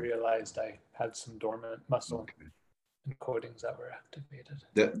that I realized I had some dormant muscle encodings that were activated.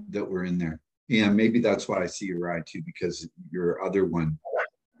 That were in there. Yeah, maybe that's why I see your eye too, because your other one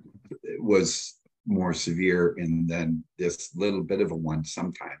was more severe, and then this little bit of a one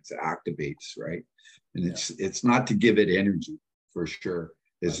sometimes activates, right? And it's not to give it energy for sure.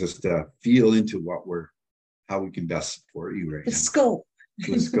 It's just to feel into how we can best support you right now.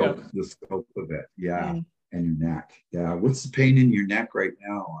 The scope of it. Yeah. And your neck. Yeah. What's the pain in your neck right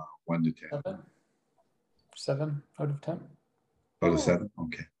now? 1 to 10. 7 out of 10. Out of 7?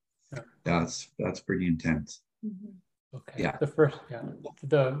 Okay. Yeah. That's pretty intense. Okay. Yeah.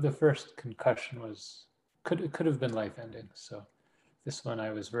 The first concussion could have been life ending. So this one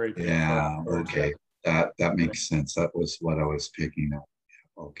I was very grateful. Yeah. Okay. That makes sense. That was what I was picking up.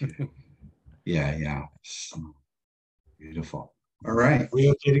 Okay. Yeah. So, beautiful. All right. Are we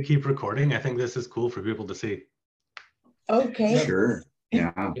okay to keep recording? I think this is cool for people to see. Okay. Sure.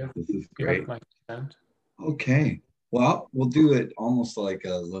 Yeah. This is great. Okay. Well, we'll do it almost like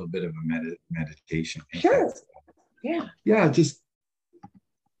a little bit of a meditation. Sure. Yeah. Yeah. Just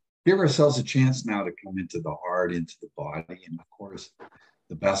give ourselves a chance now to come into the heart, into the body. And of course,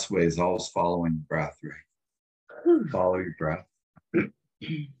 the best way is always following the breath, right? Follow your breath.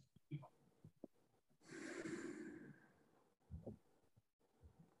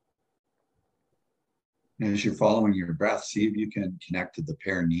 As you're following your breath, see if you can connect to the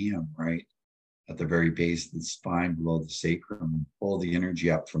perineum, right? At the very base of the spine below the sacrum. Pull the energy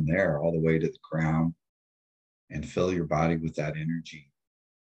up from there all the way to the crown and fill your body with that energy.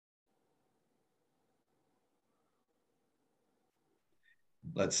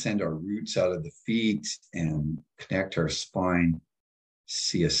 Let's send our roots out of the feet and connect our spine.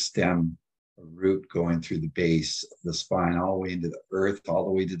 See a stem, a root going through the base of the spine, all the way into the earth, all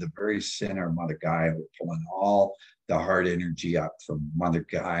the way to the very center of Mother Gaia. We're pulling all the heart energy up from Mother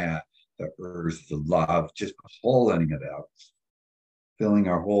Gaia, the earth, the love, just pulling it out, filling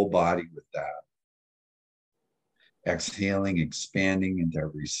our whole body with that. Exhaling, expanding into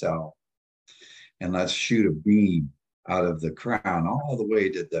every cell. And let's shoot a beam out of the crown all the way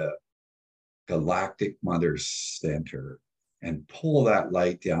to the galactic mother center and pull that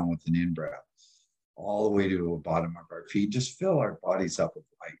light down with an in-breath all the way to the bottom of our feet. Just fill our bodies up with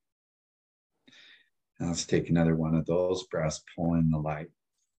light. And let's take another one of those breaths, pulling the light.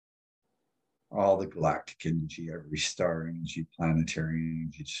 All the galactic energy, every star energy, planetary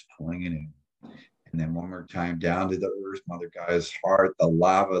energy, just pulling it in. And then one more time down to the earth, Mother Gaia's heart, the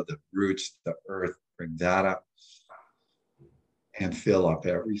lava, the roots, the earth, bring that up and fill up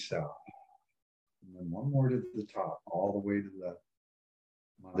every cell. And then one more to the top, all the way to the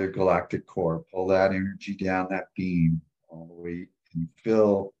Mother Galactic core. Pull that energy down, that beam, all the way, and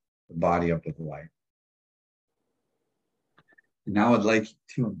fill the body up with light. And now I'd like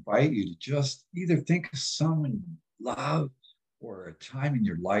to invite you to just either think of someone you love or a time in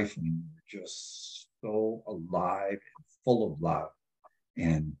your life when you were just so alive and full of love.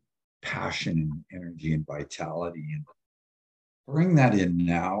 and passion and energy and vitality, and bring that in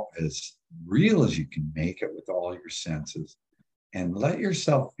now as real as you can make it with all your senses, and let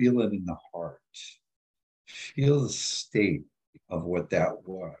yourself feel it in the heart. Feel the state of what that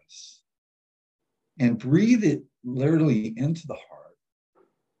was, and breathe it literally into the heart.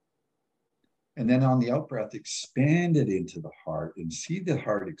 And then on the out breath, expand it into the heart and see the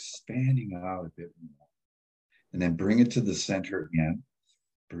heart expanding out a bit more. And then bring it to the center again.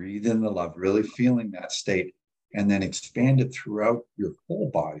 Breathe in the love, really feeling that state, and then expand it throughout your whole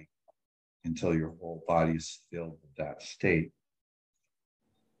body until your whole body is filled with that state.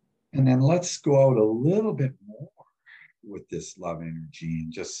 And then let's go out a little bit more with this love energy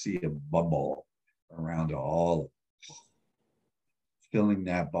and just see a bubble around all of it. Filling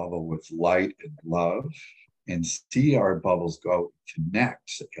that bubble with light and love, and see our bubbles go out and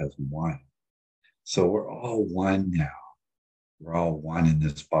connect as one. So we're all one now. We're all one in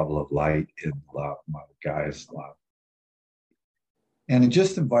this bubble of light and love, Mother Gaia's love. And I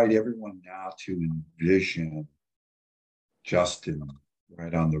just invite everyone now to envision Justin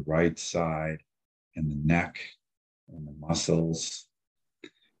right on the right side, and the neck and the muscles.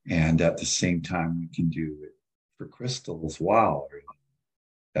 And at the same time, we can do it for Crystal as well, or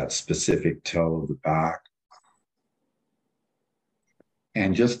that specific toe of the back.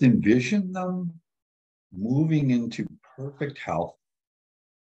 And just envision them moving into perfect health,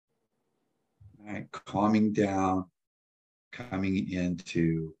 right? Calming down, coming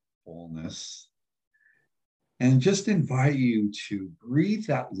into wholeness. And just invite you to breathe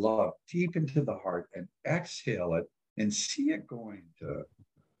that love deep into the heart and exhale it, and see it going to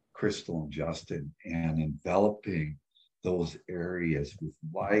Crystal and Justin and enveloping those areas with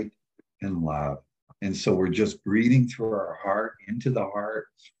light and love. And so we're just breathing through our heart into the heart,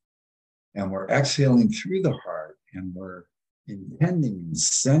 and we're exhaling through the heart, and we're intending and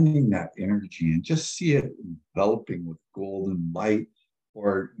sending that energy, and just see it enveloping with golden light.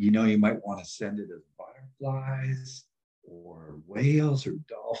 Or, you might want to send it as butterflies or whales or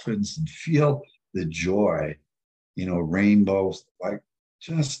dolphins, and feel the joy, rainbows. Like,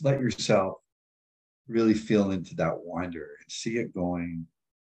 just let yourself really feel into that wonder and see it going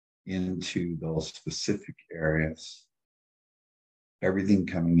into those specific areas. Everything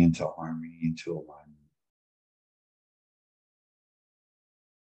coming into harmony, into alignment.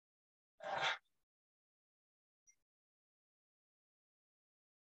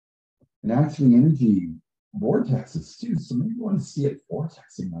 And actually, energy vortexes too. So maybe you want to see it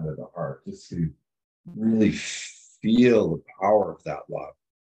vortexing out of the heart, just to really feel the power of that love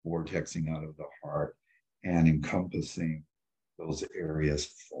vortexing out of the heart and encompassing those areas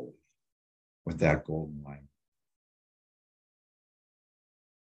fully with that golden light.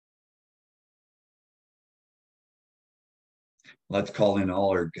 Let's call in all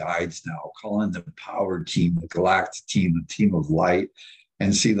our guides now. Call in the power team, the galactic team, the team of light,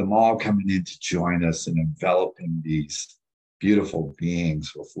 and see them all coming in to join us and enveloping these beautiful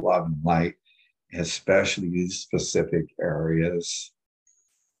beings with love and light, especially these specific areas.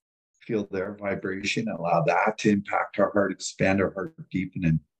 Feel their vibration, allow that to impact our heart, expand our heart, deepen,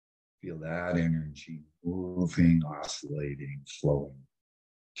 and feel that energy moving, oscillating, flowing.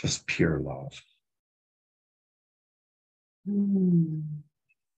 Just pure love.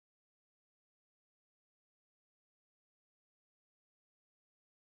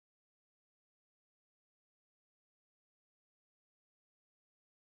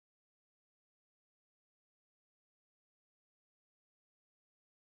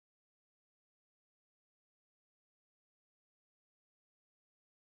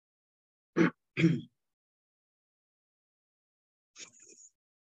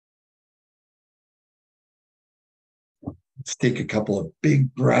 Let's take a couple of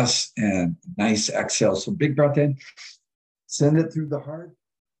big breaths and nice exhale. So big breath in, send it through the heart.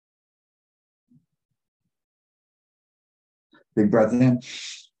 Big breath in,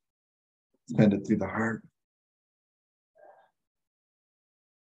 send it through the heart.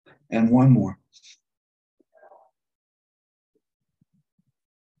 And one more.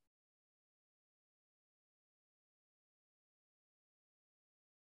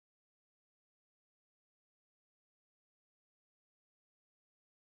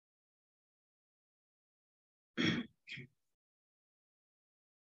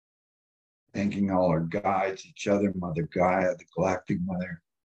 Thanking all our guides, each other, Mother Gaia, the Galactic Mother,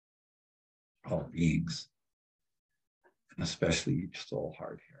 all beings, and especially each soul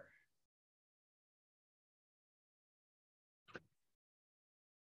heart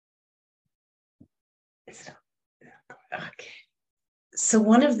here. Okay. So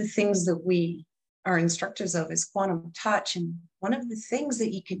one of the things that we are instructors of is quantum touch. And one of the things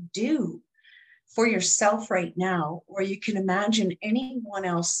that you can do for yourself right now, or you can imagine anyone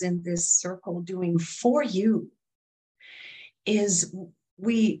else in this circle doing for you, is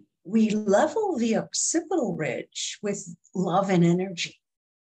we level the occipital ridge with love and energy,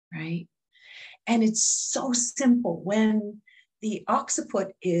 right? And it's so simple. When the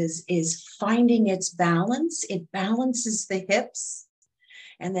occiput is finding its balance, it balances the hips,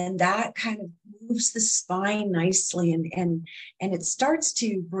 and then that kind of moves the spine nicely, and it starts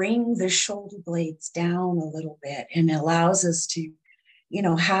to bring the shoulder blades down a little bit, and allows us to, you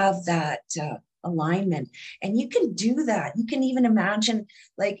know, have that alignment. And you can do that. You can even imagine,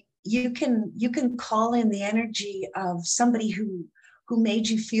 like, you can call in the energy of somebody who made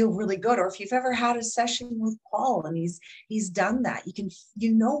you feel really good. Or if you've ever had a session with Paul and he's done that, you can,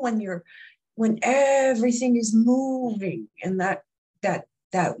 you know, when everything is moving in that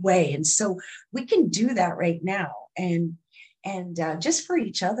way. And so we can do that right now, and just for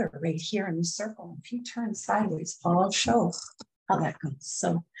each other right here in the circle. If you turn sideways, Paul, I'll show how that goes.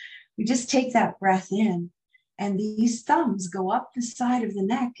 So we just take that breath in, and these thumbs go up the side of the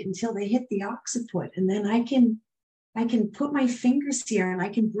neck until they hit the occiput. And then I can put my fingers here, and I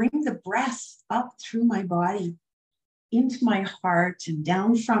can bring the breath up through my body into my heart, and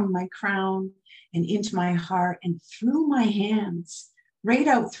down from my crown and into my heart, and through my hands, right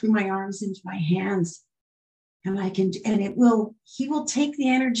out through my arms into my hands. And he will take the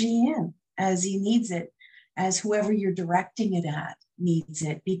energy in as he needs it, as whoever you're directing it at needs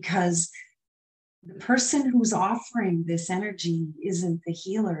it, because the person who's offering this energy isn't the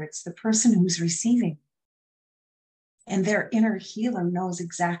healer, it's the person who's receiving. And their inner healer knows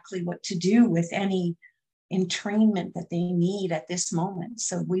exactly what to do with any entrainment that they need at this moment.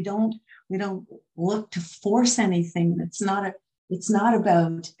 So we don't look to force anything. It's not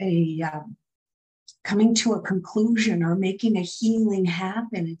about coming to a conclusion or making a healing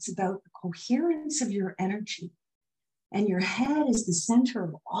happen. It's about the coherence of your energy. And your head is the center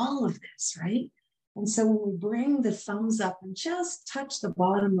of all of this, right? And so when we bring the thumbs up and just touch the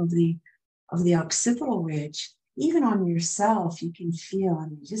bottom of the occipital ridge, even on yourself, you can feel,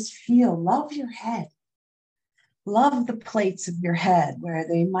 and you just feel, love your head. Love the plates of your head where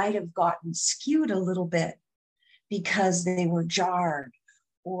they might have gotten skewed a little bit because they were jarred,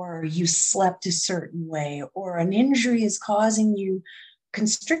 or you slept a certain way, or an injury is causing you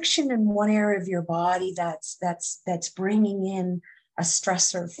constriction in one area of your body that's bringing in a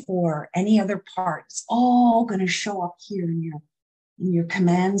stressor for any other part. It's all going to show up here in your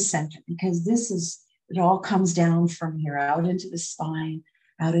command center, because it all comes down from here out into the spine,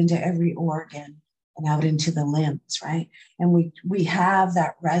 out into every organ, and out into the limbs, right? And we have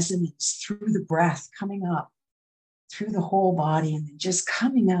that resonance through the breath coming up through the whole body, and then just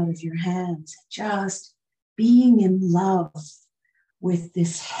coming out of your hands, just being in love with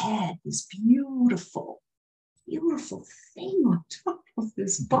this head, this beautiful, beautiful thing on top of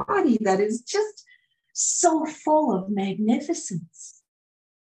this body that is just so full of magnificence.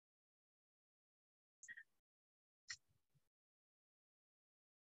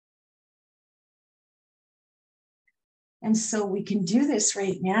 And so we can do this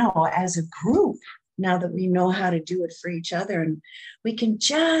right now as a group, now that we know how to do it for each other. And we can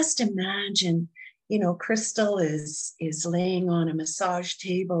just imagine, you know, Crystal is laying on a massage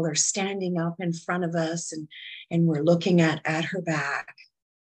table or standing up in front of us, and we're looking at her back.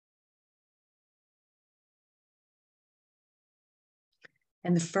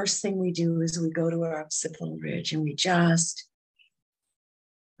 And the first thing we do is we go to our occipital ridge, and we just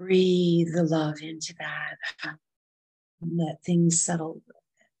breathe the love into that. And let things settle a little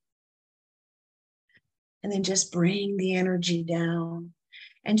bit. And then just bring the energy down,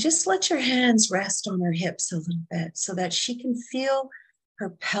 and just let your hands rest on her hips a little bit so that she can feel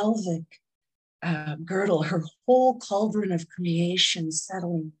her pelvic girdle, her whole cauldron of creation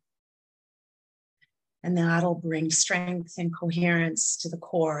settling. And that'll bring strength and coherence to the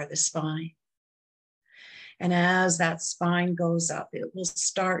core of the spine. And as that spine goes up, it will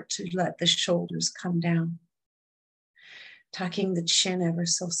start to let the shoulders come down. Tucking the chin ever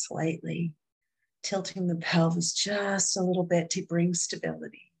so slightly, tilting the pelvis just a little bit to bring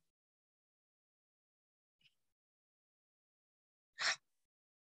stability.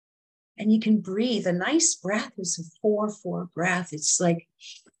 And you can breathe. A nice breath is a 4-4 breath. It's like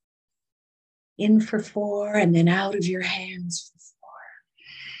in for 4 and then out of your hands for 4.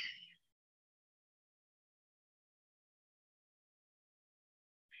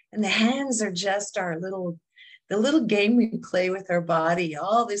 And the hands are just the little game we play with our body.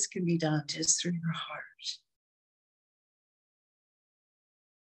 All this can be done just through your heart.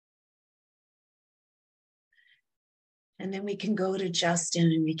 And then we can go to Justin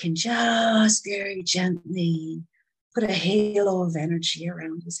and we can just very gently put a halo of energy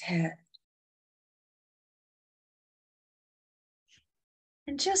around his head.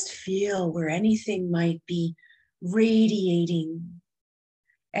 And just feel where anything might be radiating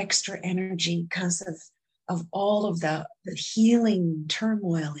extra energy because of all of the healing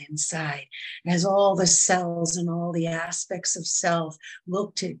turmoil inside, as all the cells and all the aspects of self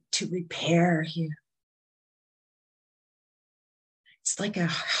look to repair here. It's like a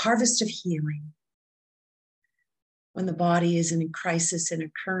harvest of healing when the body is in a crisis, in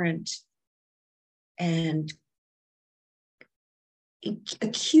a current and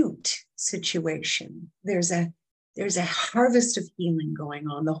acute situation. There's a harvest of healing going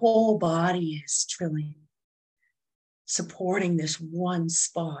on. The whole body is trilling, supporting this one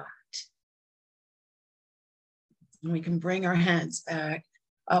spot. And we can bring our hands back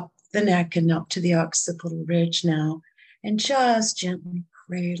up the neck and up to the occipital ridge now, and just gently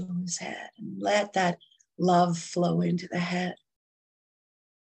cradle his head and let that love flow into the head.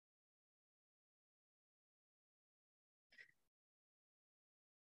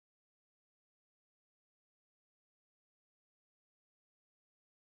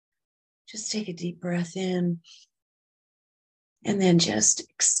 Just take a deep breath in and then just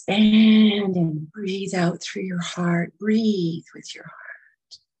expand and breathe out through your heart. Breathe with your heart.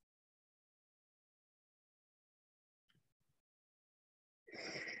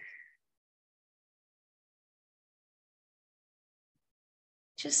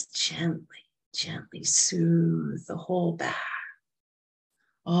 Just gently soothe the whole back.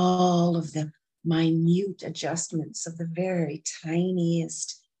 All of the minute adjustments of the very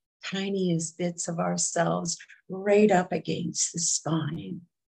tiniest bits of ourselves right up against the spine.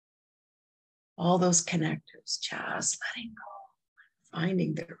 All those connectors, just letting go,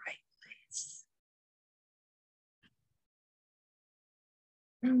 finding the right place.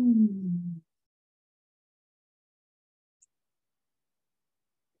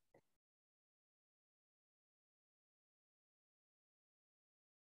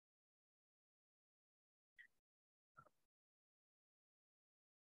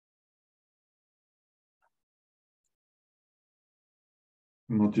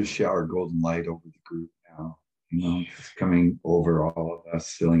 And we'll just shower golden light over the group now. It's coming over all of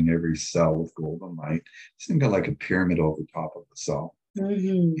us, filling every cell with golden light. Just think of like a pyramid over top of the cell.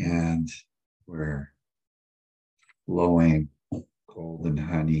 And we're flowing golden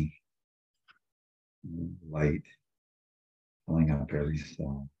honey, light, filling up every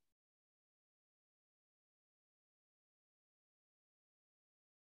cell.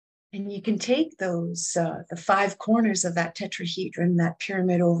 And you can take those, the 5 corners of that tetrahedron, that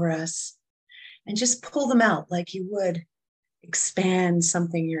pyramid over us, and just pull them out like you would expand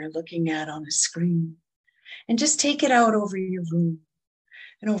something you're looking at on a screen. And just take it out over your room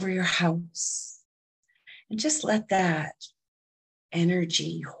and over your house. And just let that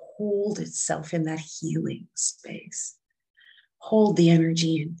energy hold itself in that healing space. Hold the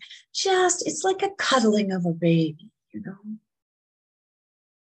energy and just, it's like a cuddling of a baby, you know?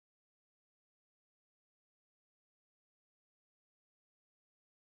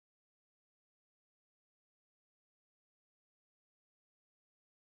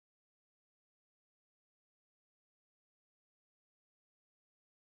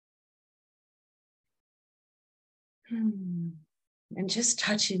 And just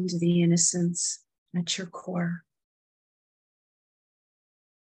touch into the innocence at your core.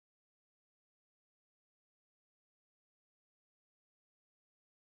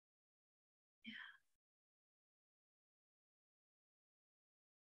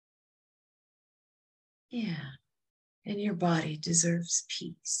 Yeah. And your body deserves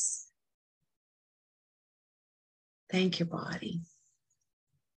peace. Thank your body.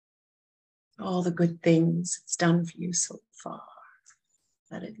 All the good things it's done for you so far.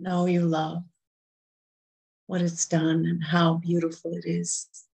 Let it know you love what it's done and how beautiful it is.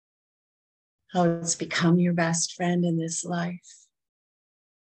 How it's become your best friend in this life.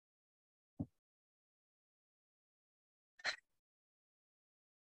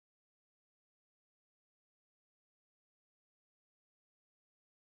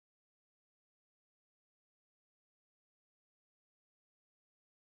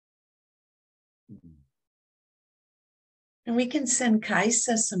 And we can send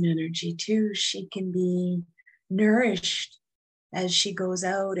Kaisa some energy too. She can be nourished as she goes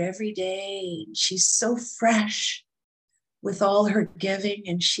out every day. She's so fresh with all her giving,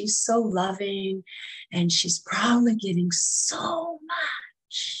 and she's so loving, and she's probably getting so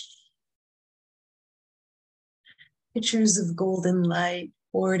much. Pictures of golden light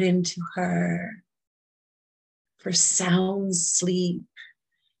poured into her, for sound sleep,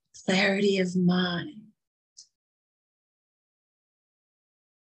 clarity of mind.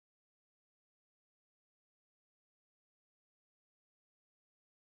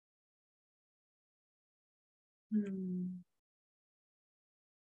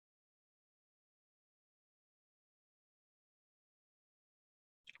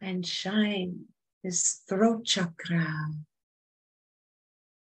 And shine his throat chakra.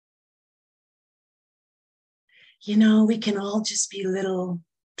 You know, we can all just be little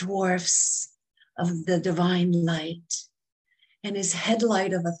dwarfs of the divine light, and his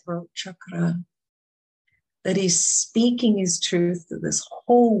headlight of a throat chakra, that he's speaking his truth to this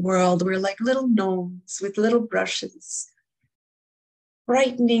whole world. We're like little gnomes with little brushes,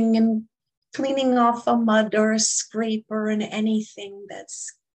 brightening and cleaning off a mud or a scraper and anything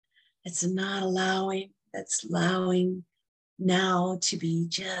that's not allowing, that's allowing now to be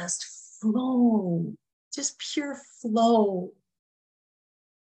just flow, just pure flow.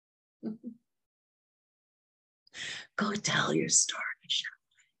 Go tell your story, shall I?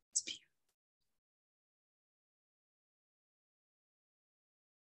 It's beautiful.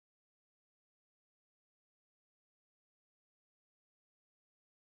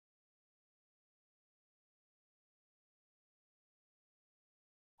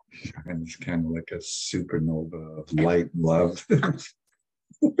 Shines kind of like a supernova of light and love.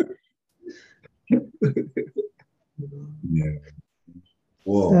 Yeah.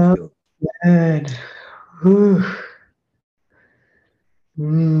 Whoa. So good. Whew.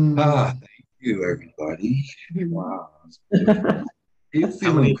 Thank you, everybody. Wow. Are you How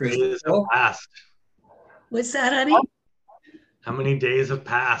feeling, many days have Crystal? passed? What's that, honey? How many days have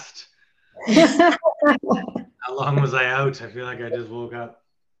passed? How long was I out? I feel like I just woke up.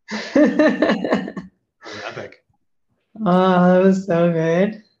 Epic. Oh, that was so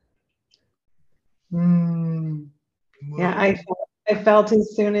good. Yeah, I felt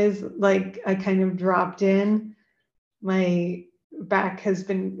as soon as like I kind of dropped in, my back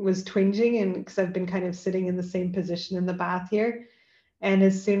was twinging, and because I've been kind of sitting in the same position in the bath here, and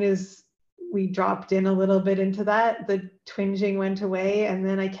as soon as we dropped in a little bit into that, the twinging went away, and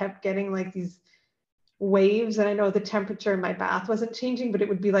then I kept getting like these waves, and I know the temperature in my bath wasn't changing, but it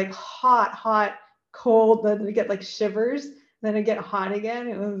would be like hot, cold, then I get like shivers, then I get hot again.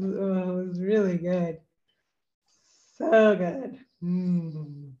 It was really good. So good.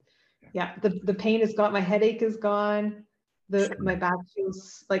 Yeah, the pain is gone. My headache is gone. My back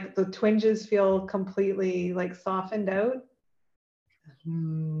feels like the twinges feel completely like softened out.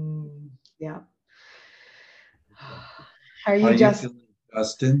 Yeah. How are you, Feeling,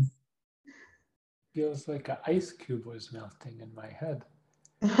 Justin? Feels like an ice cube was melting in my head.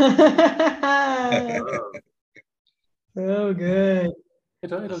 So good.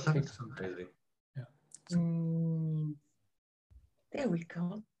 It'll take some time. Yeah. There we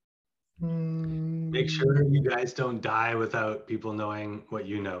go. Make sure you guys don't die without people knowing what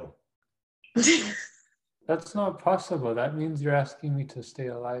you know. That's not possible. That means you're asking me to stay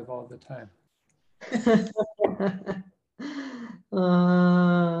alive all the time. Hey,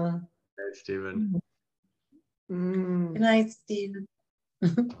 Stephen. Good night, Stephen.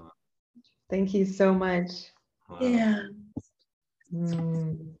 Thank you so much. Wow. Yeah.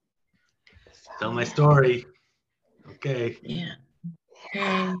 Tell my story. Okay. Yeah.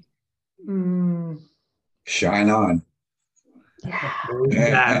 Okay. Shine on.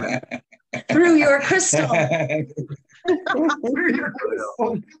 Yeah. Through your crystal. Through your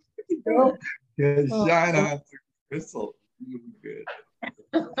crystal. Yeah, shine on through crystal. Good.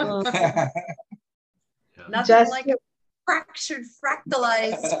 Nothing like a fractured,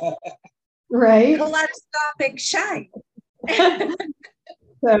 fractalized, right? kaleidoscopic shine.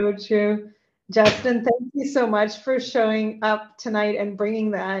 So true. Justin, thank you so much for showing up tonight and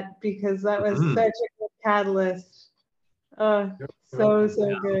bringing that, because that was such a good catalyst. So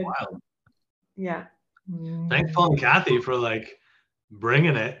good. Wow. Yeah. Thanks, Paul and Kathy, for like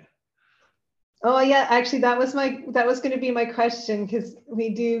bringing it. Oh yeah, actually that was going to be my question, because we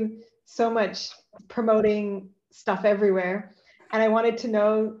do so much promoting stuff everywhere, and I wanted to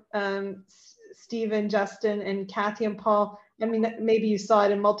know, Stephen, Justin, and Kathy and Paul, I mean, maybe you saw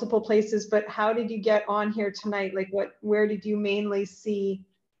it in multiple places, but how did you get on here tonight? Like where did you mainly see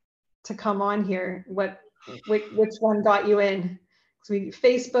to come on here? Which one got you in?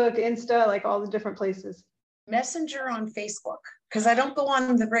 Facebook, Insta, like all the different places. Messenger on Facebook, because I don't go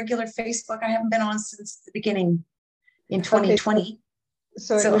on the regular Facebook. I haven't been on since the beginning in 2020. Okay,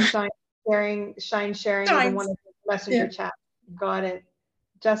 so it was Shine sharing in one of the messenger chat. Got it.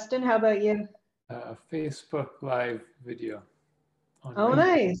 Justin, how about you? Facebook Live video. Oh,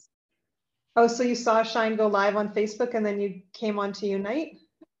 nice. Oh, so you saw Shine go live on Facebook and then you came on to Unite?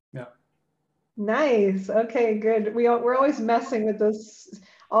 Yeah. Nice. Okay, good. We're always messing with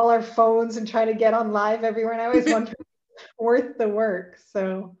all our phones and trying to get on live everywhere. And I always wonder if it's worth the work.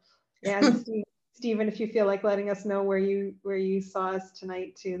 So yeah, and Stephen, if you feel like letting us know where you saw us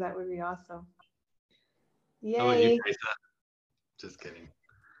tonight too, that would be awesome. Yay. Oh, you guys, just kidding.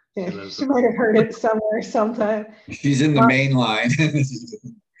 She might have heard it somewhere sometime. She's in the main line.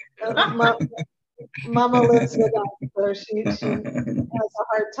 Mama lives with us, so she has a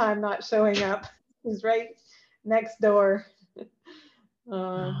hard time not showing up. She's right next door.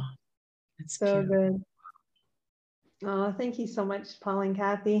 That's so cute. good. Oh, thank you so much, Paul and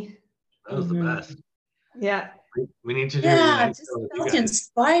Kathy. That was the best. Yeah. We need to do I it. just felt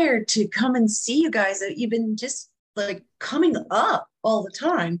inspired to come and see you guys. You've been just like coming up all the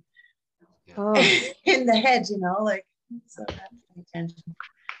time. Oh. In the head, you know, like so attention.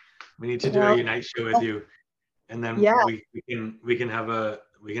 We need to do a Unite show with you, and then we can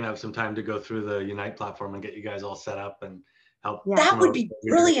have some time to go through the Unite platform and get you guys all set up and help. That would be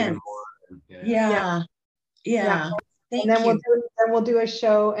brilliant. Yeah. And then we'll do a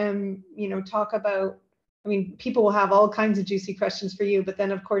show and talk about. I mean, people will have all kinds of juicy questions for you, but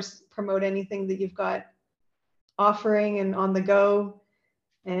then of course promote anything that you've got offering and on the go,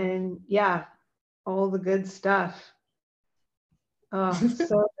 and all the good stuff. Oh,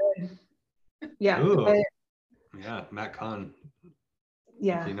 so good. Yeah. Matt Kahn.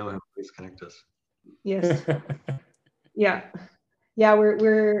 Yeah. If you know him, please connect us. Yes. Yeah.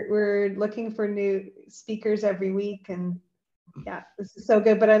 We're looking for new speakers every week, and this is so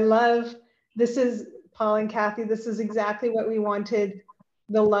good. But I love this is Paul and Kathy. This is exactly what we wanted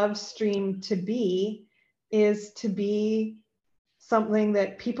the love stream to be, is to be something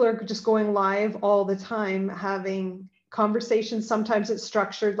that people are just going live all the time, having conversations. Sometimes it's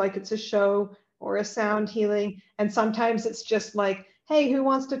structured like it's a show or a sound healing, and sometimes it's just like, hey, who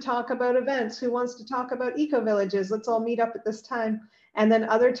wants to talk about events? Who wants to talk about eco-villages? Let's all meet up at this time. And then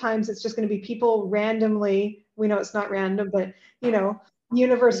other times it's just going to be people randomly. We know it's not random, but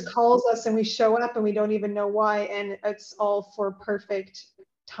universe calls us and we show up and we don't even know why, and it's all for perfect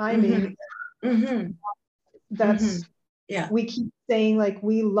timing. That's we keep saying, like,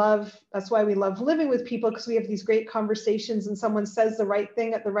 that's why we love living with people, because we have these great conversations and someone says the right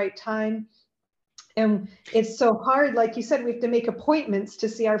thing at the right time. And it's so hard, like you said, we have to make appointments to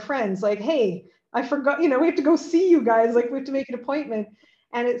see our friends. Like, hey, I forgot, we have to go see you guys. Like, we have to make an appointment.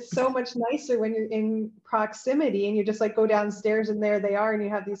 And it's so much nicer when you're in proximity and you just like go downstairs and there they are and you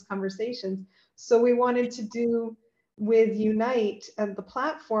have these conversations. So we wanted to do with Unite and the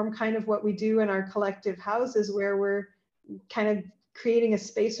platform kind of what we do in our collective houses, where we're kind of creating a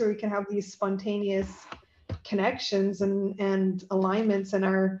space where we can have these spontaneous connections and alignments, and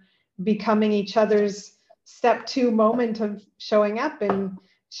are becoming each other's step 2 moment of showing up. And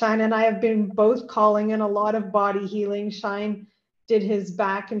Shine and I have been both calling in a lot of body healing. Shine did his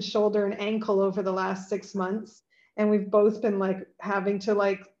back and shoulder and ankle over the last 6 months, and we've both been like having to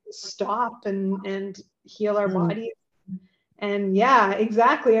like stop and heal our bodies. And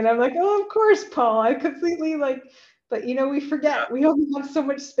exactly. And I'm like, oh, of course, Paul, I completely but we forget, we only have so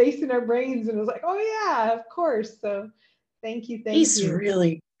much space in our brains. And it was like, oh yeah, of course. So thank you. He's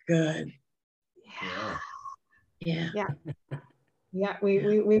really good.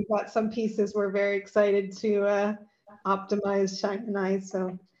 We've got some pieces we're very excited to optimize, Shine and I.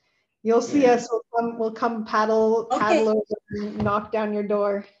 So you'll see us. We'll come paddle over and knock down your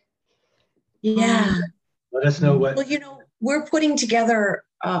door. Let us know what. Well, we're putting together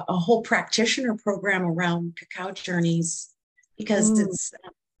a whole practitioner program around cacao journeys, because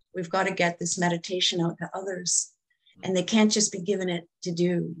we've got to get this meditation out to others, and they can't just be given it to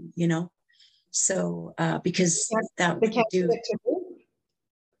do, So because that would do.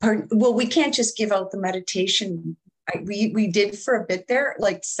 Well, we can't just give out the meditation. We did for a bit there,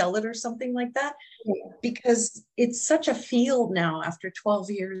 like sell it or something like that, because it's such a field now after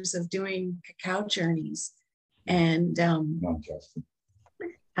 12 years of doing cacao journeys. And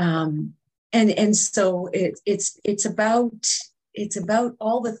and so it's about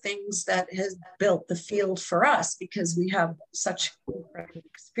all the things that has built the field for us, because we have such incredible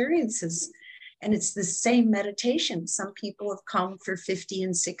experiences. And it's the same meditation. Some people have come for 50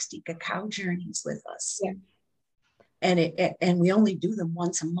 and 60 cacao journeys with us. And we only do them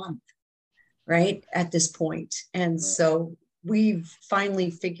once a month, right, at this point. And so we've finally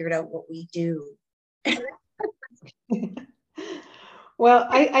figured out what we do. Well,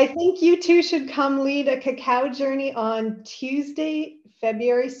 I think you two should come lead a cacao journey on Tuesday,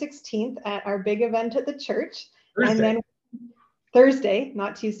 February 16th at our big event at the church. Thursday. And then Thursday,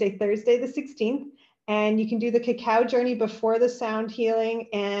 not Tuesday, Thursday the 16th. And you can do the cacao journey before the sound healing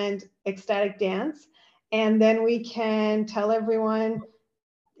and ecstatic dance. And then we can tell everyone,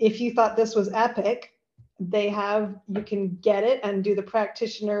 if you thought this was epic, you can get it and do the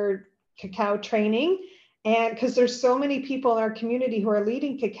practitioner cacao training. And because there's so many people in our community who are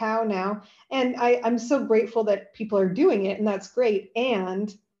leading cacao now. And I'm so grateful that people are doing it, and that's great.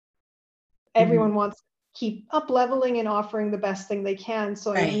 And everyone wants to keep up leveling and offering the best thing they can.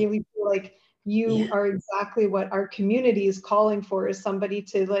 So I really feel like you are exactly what our community is calling for, is somebody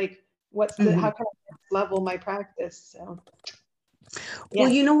to like, how can I level my practice? So well,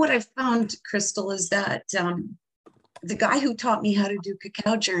 you know what I've found, Crystal, is that the guy who taught me how to do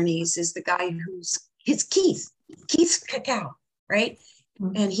cacao journeys is the guy he's Keith's Cacao, right?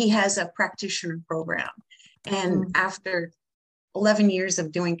 And he has a practitioner program. And after 11 years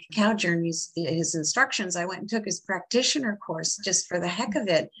of doing cacao journeys, his instructions, I went and took his practitioner course just for the heck of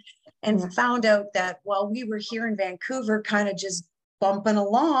it, and found out that while we were here in Vancouver kind of just bumping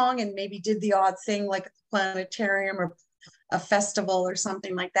along and maybe did the odd thing like a planetarium or a festival or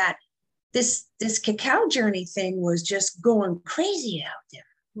something like that, this cacao journey thing was just going crazy out there.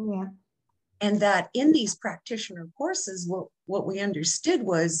 Yeah. And that in these practitioner courses, what we understood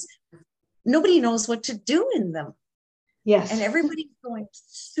was nobody knows what to do in them. Yes. And everybody's going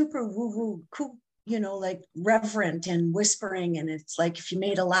super woo-woo, cool, like reverent and whispering. And it's like, if you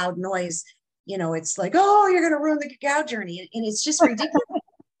made a loud noise, it's like, oh, you're going to ruin the cacao journey. And it's just ridiculous.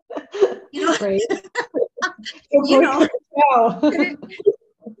 Right.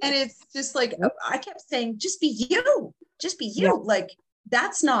 And it's just like, I kept saying, just be you. Like, if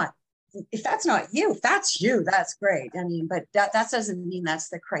that's not you, if that's you, that's great. I mean, but that doesn't mean that's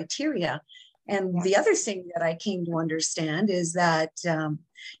the criteria. And the other thing that I came to understand is that,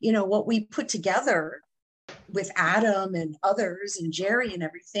 what we put together with Adam and others and Jerry and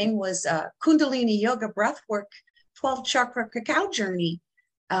everything was Kundalini Yoga Breathwork 12 Chakra Cacao Journey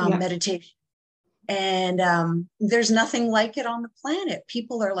meditation. And there's nothing like it on the planet.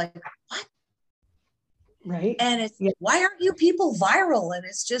 People are like, what? Right. And it's, why aren't you people viral? And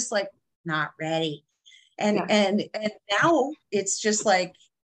it's just like, not ready. And now it's just like,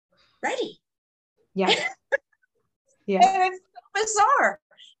 ready. Yeah. And it's so bizarre.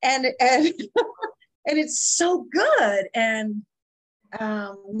 And it's so good. And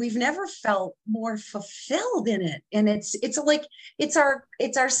we've never felt more fulfilled in it. And it's our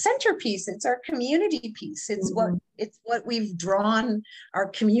centerpiece. It's our community piece. It's what we've drawn our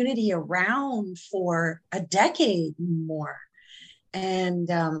community around for a decade more.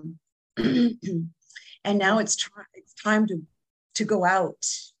 And and now it's time to go out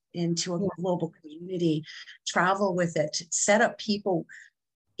into a global community, travel with it, set up people.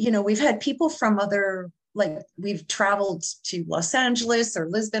 We've had people from we've traveled to Los Angeles or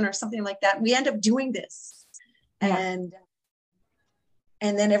Lisbon or something like that. We end up doing this. And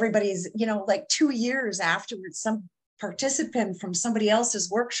then everybody's, 2 years afterwards, some participant from somebody else's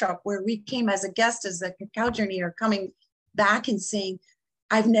workshop where we came as a guest as a cacao journey are coming back and saying,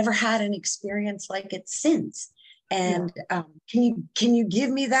 I've never had an experience like it since. And can you give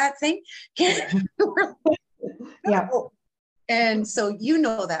me that thing? And so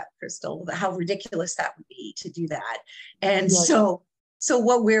that, Crystal, how ridiculous that would be to do that. And so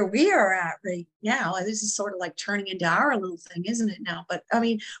where we are at right now, and this is sort of like turning into our little thing, isn't it now? But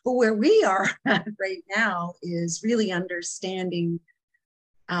where we are at right now is really understanding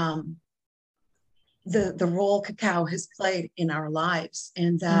the role cacao has played in our lives,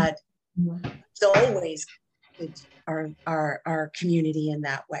 and that it's always our community in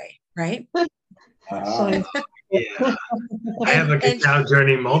that way, right? Yeah, I have a cacao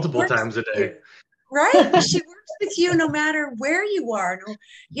journey multiple times a day. Right? She works with you no matter where you are.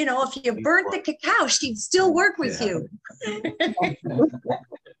 If you burnt the cacao, she'd still work with you.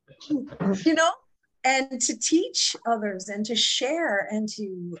 And to teach others and to share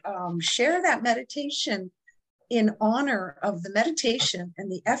that meditation in honor of the meditation and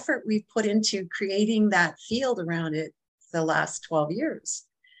the effort we've put into creating that field around it the last 12 years.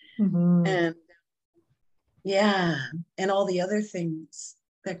 And and all the other things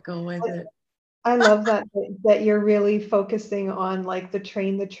that go with it. I love that you're really focusing on like the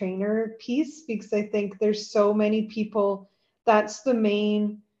trainer piece, because I think there's so many people, that's the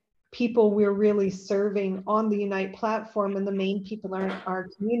main people we're really serving on the Unite platform, and the main people in our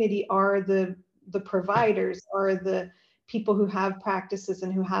community are the providers, are the people who have practices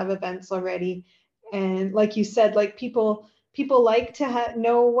and who have events already. And like you said, like people like to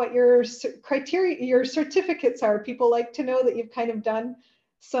know what your criteria, your certificates are. People like to know that you've kind of done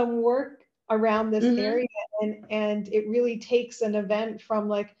some work around this area, and it really takes an event from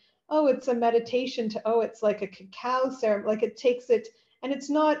like, oh, it's a meditation, to, oh, it's like a cacao ceremony. Like it takes it, and it's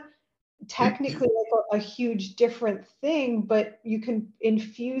not technically like a huge different thing, but you can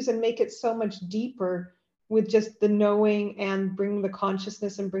infuse and make it so much deeper with just the knowing and bring the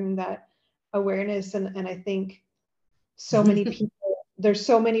consciousness and bring that awareness. And I think so many people, there's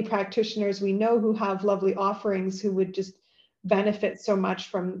so many practitioners we know who have lovely offerings who would just benefit so much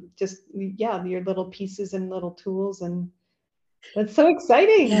from just, yeah, your little pieces and little tools. And that's so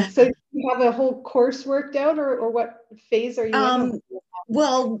exciting. Yeah. So you have a whole course worked out, or what phase are you in?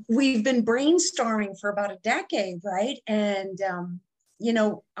 Well, we've been brainstorming for about a decade, right? And, you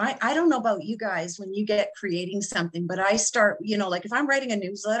know, I don't know about you guys when you get creating something, but I start, you know, like if I'm writing a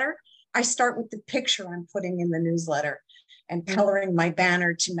newsletter, I start with the picture I'm putting in the newsletter and coloring my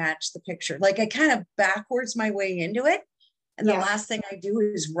banner to match the picture. Like I kind of backwards my way into it. And the last thing I do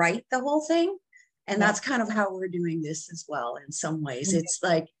is write the whole thing. And that's kind of how we're doing this as well. In some ways, it's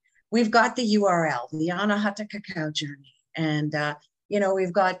like, we've got the URL, the Anahata Cacao Journey. And, you know,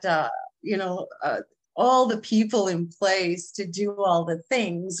 we've got, you know, all the people in place to do all the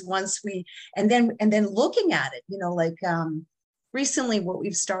things once we, and then looking at it, you know, like recently what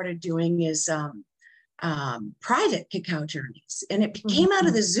we've started doing is private cacao journeys, and it came out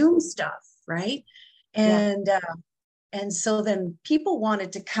of the Zoom stuff, right? And so then people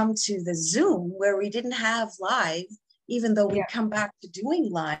wanted to come to the Zoom where we didn't have live, even though we'd come back to doing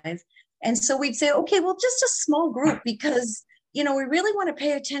live. And so we'd say, okay, well, just a small group, because, you know, we really want to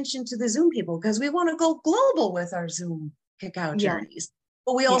pay attention to the Zoom people because we want to go global with our Zoom cacao journeys.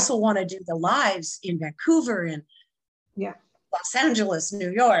 But we also want to do the lives in Vancouver and Los Angeles,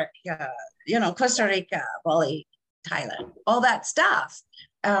 New York, you know, Costa Rica, Bali, Thailand, all that stuff.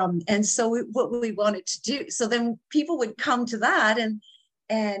 And so what we wanted to do, so then people would come to that,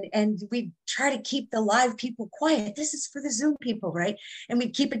 and we'd try to keep the live people quiet. This is for the Zoom people, right? And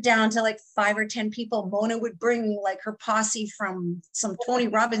we'd keep it down to like 5 or 10 people. Mona would bring like her posse from some Tony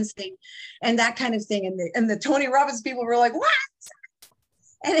Robbins thing and that kind of thing. And the Tony Robbins people were like, what?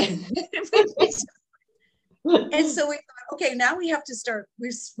 And so we thought, okay, now we have to start,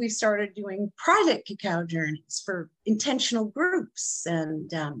 we started doing private cacao journeys for intentional groups,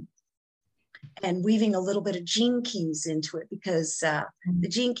 and weaving a little bit of gene keys into it, because the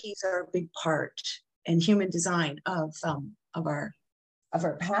gene keys are a big part in human design of our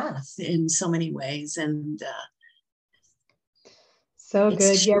path in so many ways. And so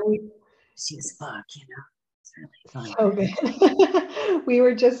good. Yeah, see as fuck, you know. It's really fun. So good. We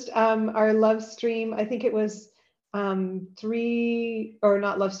were just our love stream, I think it was 3, or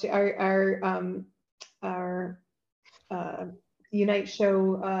not love stream, our Unite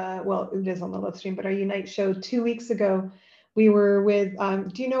show, well, it is on the love stream, but our Unite show 2 weeks ago, we were with,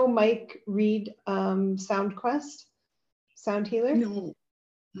 do you know Mike Reed, SoundQuest, sound healer? No.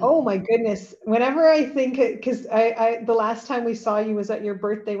 Oh my goodness. Whenever I think, because I the last time we saw you was at your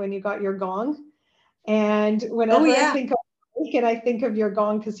birthday when you got your gong. And whenever I think of Mike, and I think of your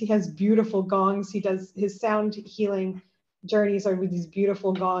gong, because he has beautiful gongs, he does his sound healing journeys are with these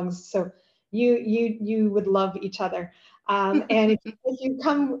beautiful gongs. So you would love each other. And if you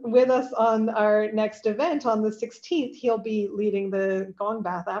come with us on our next event on the 16th, he'll be leading the gong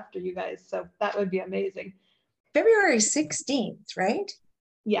bath after you guys. So that would be amazing. February 16th, right?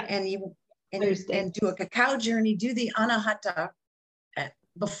 Yeah. And you and do a cacao journey, do the Anahata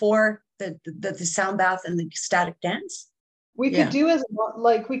before the sound bath and the ecstatic dance. We could do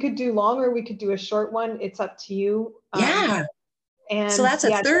we could do long, or we could do a short one. It's up to you. And so that's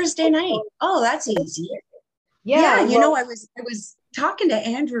a Thursday night. Oh, that's easy. Yeah, you know, I was talking to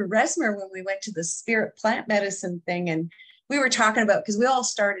Andrew Resmer when we went to the spirit plant medicine thing, and we were talking about, because we all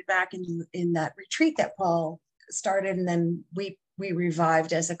started back in that retreat that Paul started, and then we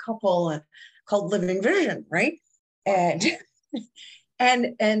revived as a couple called Living Vision, right? And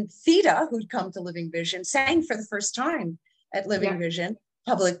and Theta, who'd come to Living Vision, sang for the first time at Living Vision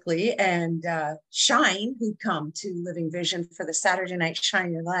publicly, and Shine, who'd come to Living Vision for the Saturday night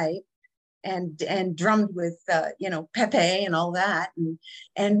Shine Your Light, and drummed with you know, Pepe and all that,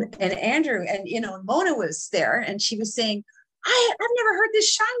 and Andrew, and you know, Mona was there, and she was saying, I've never heard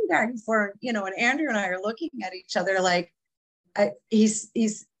this Shine guy before, you know, and Andrew and I are looking at each other like,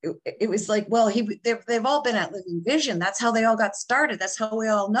 it was like, well, they've all been at Living Vision. That's how they all got started. That's how we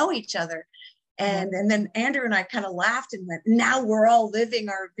all know each other. And then Andrew and I kind of laughed and went, now we're all living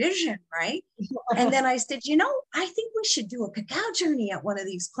our vision, right? And then I said, you know, I think we should do a cacao journey at one of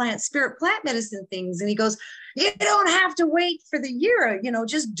these spirit plant medicine things. And he goes, you don't have to wait for the year, you know,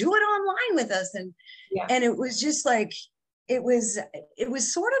 just do it online with us. And it was just like, it was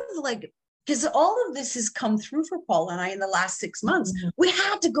sort of like because all of this has come through for Paul and I in the last 6 months. We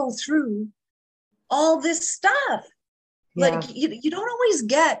had to go through all this stuff. Like you don't always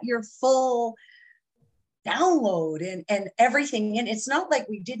get your full download and everything. And it's not like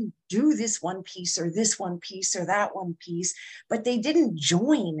we didn't do this one piece or this one piece or that one piece, but they didn't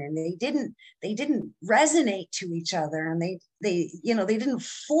join and they didn't resonate to each other, and they didn't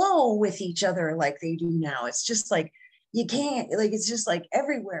flow with each other like they do now. It's just like, you can't, like, it's just like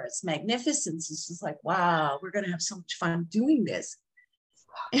everywhere. It's magnificence. It's just like, wow, we're going to have so much fun doing this.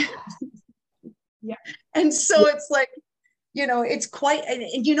 Yeah. And so it's like, it's quite, and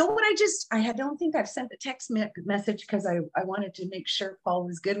you know what, I don't think I've sent a text message because I wanted to make sure Paul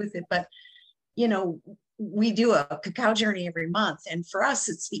was good with it, but we do a cacao journey every month. And for us,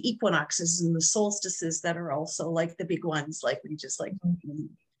 it's the equinoxes and the solstices that are also like the big ones, like we just like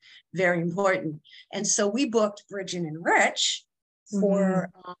very important. And so we booked Bridget and Rich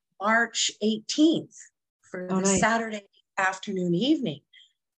for March 18th for the Saturday afternoon evening.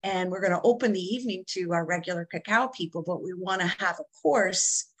 And we're going to open the evening to our regular cacao people, but we want to have a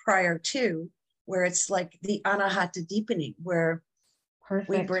course prior to where it's like the Anahata deepening, where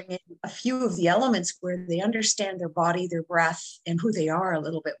we bring in a few of the elements where they understand their body, their breath, and who they are a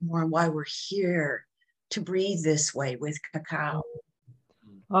little bit more, and why we're here to breathe this way with cacao.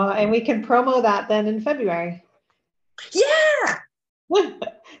 And we can promo that then in February. Yeah.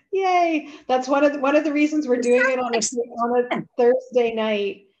 Yay. That's one of the reasons we're doing it on a Thursday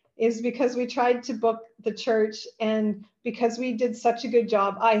night, is because we tried to book the church, and because we did such a good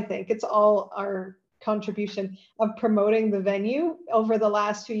job, I think it's all our contribution of promoting the venue over the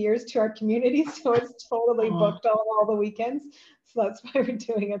last few years to our community. So it's totally booked all the weekends. So that's why we're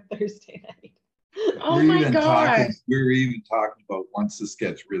doing it Thursday night. Oh my God. We're even talking about, once this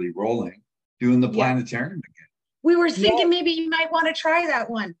gets really rolling, doing the planetarium again. We were thinking maybe you might want to try that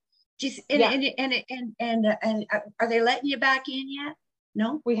one. And are they letting you back in yet?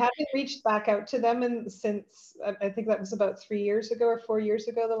 No, we haven't reached back out to them, and since I think that was about 3 years ago or 4 years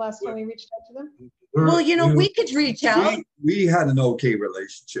ago, the last time we reached out to them. Well, we could reach out. We had an okay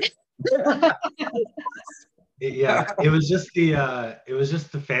relationship. Yeah, it was just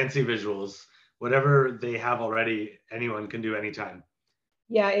the fancy visuals. Whatever they have already, anyone can do anytime.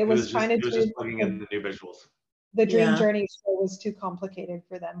 Yeah, it was just plugging in the new visuals. The Dream Journey show was too complicated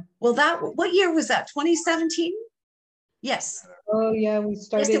for them. Well, what year was that? 2017? Yes. Oh yeah, we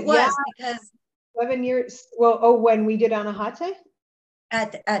started. Yes, it was, because 7 years. Well, when we did Anahata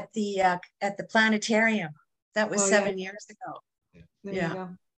at the planetarium, that was 7 years ago. There you go.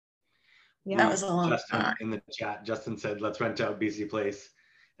 Yeah, that was a long time. In the chat, Justin said, "Let's rent out BC Place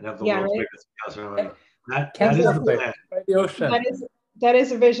and have the world's biggest cacao ceremony." That is the plan. By the ocean. That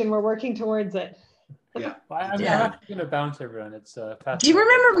is a vision. We're working towards it. Yeah. I'm actually going to bounce everyone. It's Do you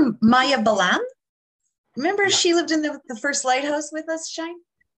remember Maya Balam? Remember she lived in the first lighthouse with us, Shine?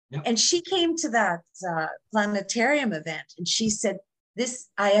 Yeah. And she came to that planetarium event, and she said,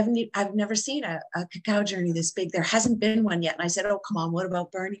 I've never seen a cacao journey this big. There hasn't been one yet. And I said, oh, come on, what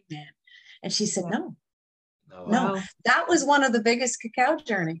about Burning Man? And she said, no. That was one of the biggest cacao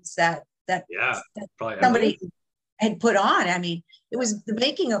journeys that somebody had put on. I mean, it was the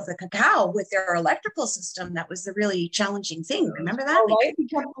making of the cacao with their electrical system that was the really challenging thing. Remember that? Oh, right. We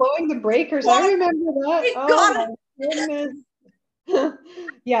kept blowing the breakers. I remember that. Oh, my goodness.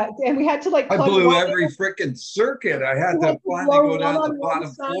 Yeah, and we had to I blew every freaking circuit. I had to finally go down to the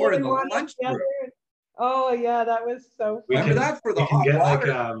bottom floor in the lunch room. Oh yeah, that was so funny. Remember that for the hot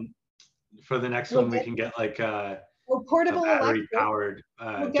water? For the next one, we can get portable battery powered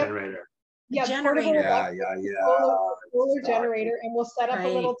generator. Yeah, portable solar generator, and we'll set up a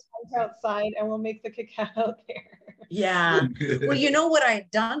little tent outside, and we'll make the cacao out there. Yeah. Well, you know what I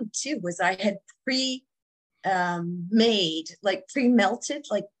had done too was I had pre-melted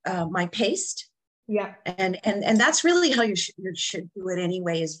my paste. Yeah. And that's really how you should do it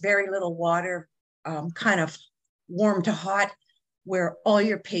anyway. Is very little water, kind of warm to hot, where all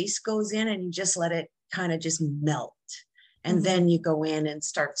your paste goes in, and you just let it kind of just melt. And then you go in and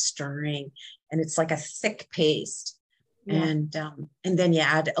start stirring, and it's like a thick paste. Yeah. And then you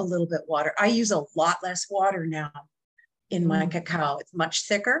add a little bit water. I use a lot less water now in my cacao. It's much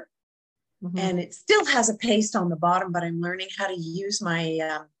thicker, and it still has a paste on the bottom, but I'm learning how to use my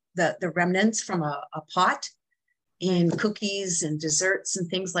the remnants from a pot in cookies and desserts and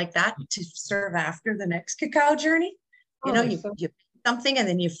things like that to serve after the next cacao journey. You something, and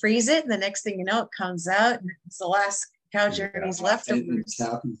then you freeze it, and the next thing you know, it comes out, and it's the last cacao journey's left. And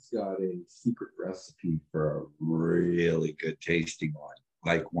Kathy's got a secret recipe for a really good tasting one,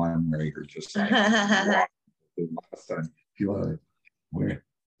 like one where you're just like, last time, if you want to,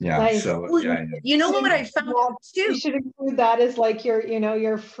 Yeah. Nice. So Well, yeah. you know what I found out You too? should include that as like your,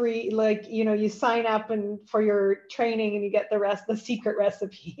 your free, like, you sign up and for your training and you get the secret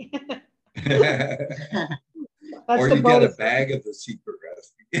recipe. That's Or the you get a bonus. bag of the secret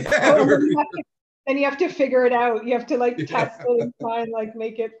recipe. Oh, then you have to figure it out. You have to like Yeah. test it and try and like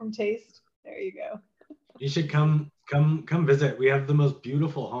make it from taste. There you go. You should come visit. We have the most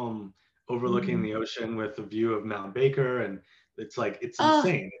beautiful home overlooking the ocean with a view of Mount Baker, and it's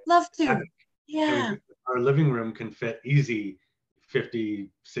insane. Love to. And Yeah. our living room can fit easy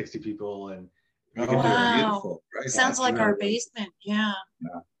 50, 60 people, and we can do it. Wow. Beautiful, right? Sounds like our Absolutely. basement. Yeah.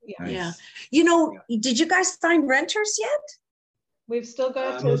 Yeah. Nice. Yeah. You know, did you guys find renters yet? We've still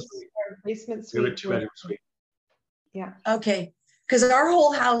got No to suite. our basement We have a suite. 2-bedroom suite. Yeah. Okay. Because our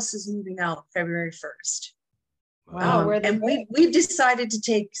whole house is moving out February 1st. Wow. Where they And going? we've decided to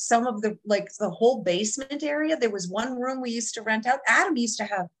take some of the whole basement area. There was one room we used to rent out. Adam used to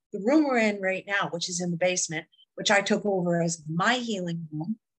have the room we're in right now, which is in the basement, which I took over as my healing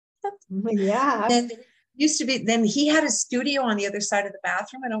room. Yeah. Then there used to be, then he had a studio on the other side of the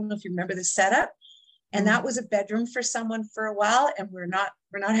bathroom. I don't know if you remember the setup. And that was a bedroom for someone for a while. And we're not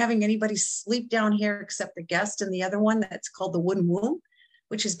having anybody sleep down here except the guest and the other one that's called the Wooden Womb,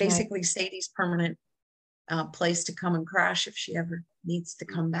 which is basically Sadie's permanent place to come and crash if she ever needs to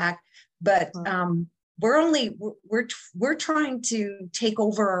come back. But we're trying to take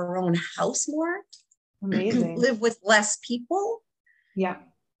over our own house more. Amazing. Live with less people. Yeah.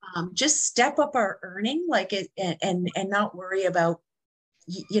 Just step up our earning, like it, and not worry about,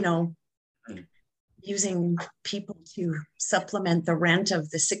 using people to supplement the rent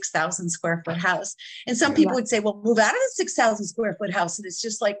of the 6,000 square foot house. And some people would say, well, move out of the 6,000 square foot house. And it's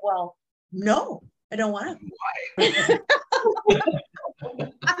just like, well, no, I don't want to. Why?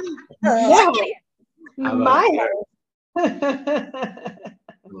 How about My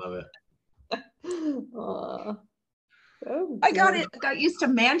Love it. Aw. So I got good. it. Got used to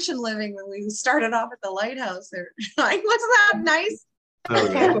mansion living when we started off at the lighthouse there. Like, wasn't that nice? So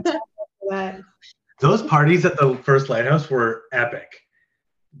good. That. Those parties at the first lighthouse were epic.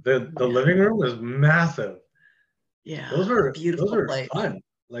 The living room was massive. Yeah, Those were beautiful place. fun.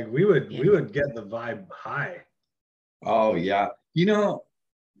 Like we would get the vibe high. Oh yeah.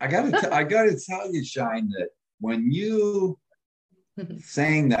 I gotta tell you, Shine, that when you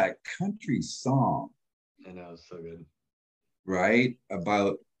sang that country song, I know, it's so good. right?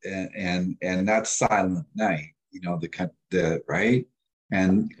 About and that Silent Night, the right,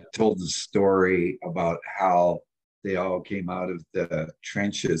 and told the story about how they all came out of the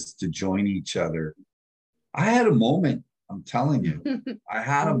trenches to join each other. I had a moment, I'm telling you, I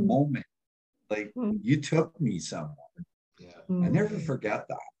had a moment, like you took me somewhere. Yeah. I never forget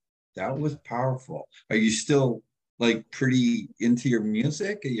that. That was powerful. Are you still like pretty into your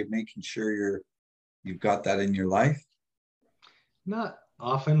music? Are you making sure you've got that in your life? Not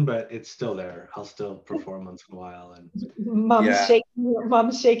often, but it's still there. I'll still perform once in a while. And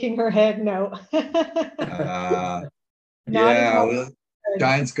Mom's shaking her head. No. Yeah,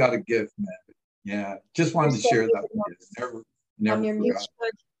 Shine's got a gift, man. Yeah, just wanted to share that with you. Never forgot.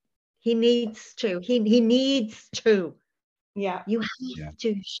 He needs to. He needs to. Yeah. You have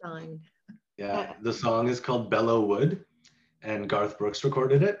to shine. Yeah, the song is called Bellow Wood, and Garth Brooks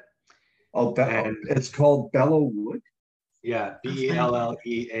recorded it. Oh, and it's called Bellow Wood? Yeah, Belleau.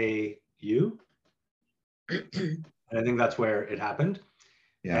 And I think that's where it happened.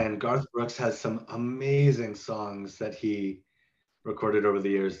 Yeah. And Garth Brooks has some amazing songs that he recorded over the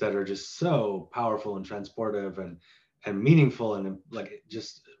years that are just so powerful and transportive and meaningful and like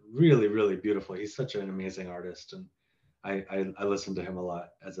just really, really beautiful. He's such an amazing artist, and I listened to him a lot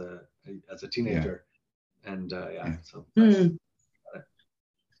as a teenager, and so.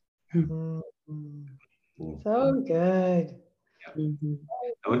 So good. Yeah.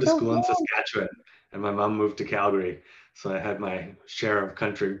 I went to school in Saskatchewan, and my mom moved to Calgary, so I had my share of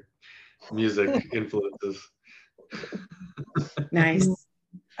country music influences. Nice.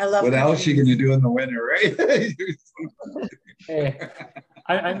 I love. What else are you gonna do in the winter, right? Hey,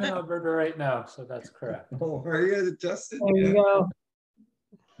 I'm in Alberta right now, so that's correct. Oh, are you, Justin? There you go.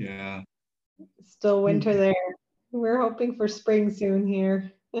 Yeah. Still winter there. We're hoping for spring soon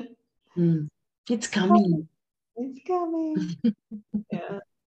here. It's coming. It's coming. Yeah.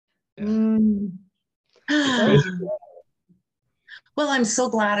 Well, I'm so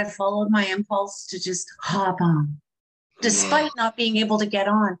glad I followed my impulse to just hop on, despite not being able to get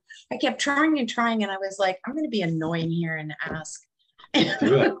on. I kept trying, and I was like, I'm going to be annoying here and ask how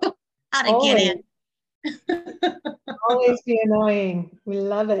to get in. Always be annoying. We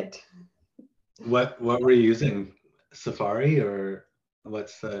love it. What were you using? Safari or? What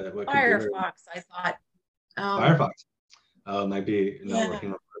computer? Firefox, I thought. Firefox. Oh, might be not working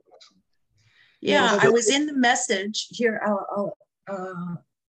on Firefox. Yeah, I was in the message here.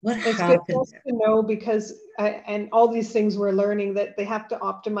 What it's happened? good for us to know because, and all these things we're learning that they have to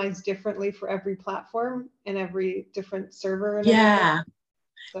optimize differently for every platform and every different server. And yeah,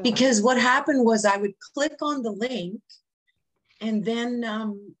 so. Because what happened was I would click on the link, and then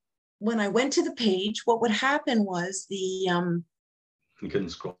when I went to the page, what would happen was you couldn't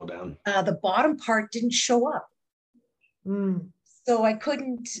scroll down. The bottom part didn't show up. So I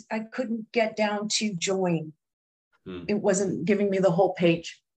couldn't get down to join. It wasn't giving me the whole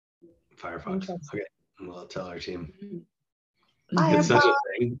page. Firefox. Okay. We'll tell our team. It's such a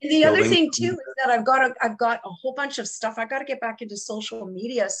thing. And the other thing too is that I've got a whole bunch of stuff. I got to get back into social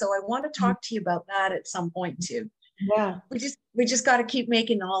media. So I want to talk to you about that at some point too. Yeah. We just got to keep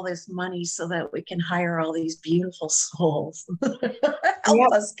making all this money so that we can hire all these beautiful souls.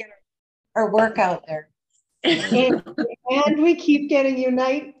 Help us get our work out there. and we keep getting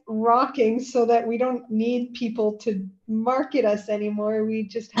Unite rocking so that we don't need people to market us anymore. We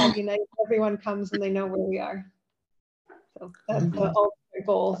just have Unite. Everyone comes and they know where we are. So that's the ultimate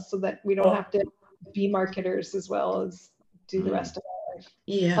goal, so that we don't have to be marketers as well as do the rest of our life.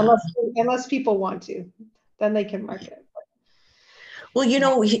 Yeah. Unless people want to, then they can market. Well, you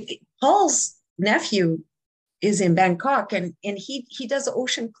know, Paul's nephew is in Bangkok, and he does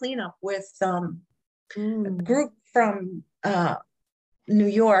ocean cleanup with a group from New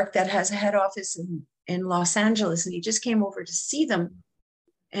York that has a head office in Los Angeles, and he just came over to see them.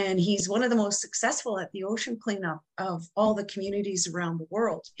 And he's one of the most successful at the ocean cleanup of all the communities around the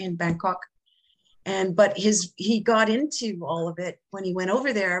world in Bangkok. But he got into all of it when he went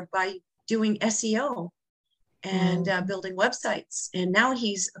over there by doing SEO and building websites. And now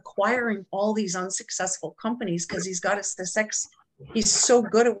he's acquiring all these unsuccessful companies because he's got he's so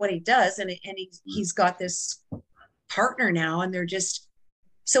good at what he does, and he's got this partner now, and they're just,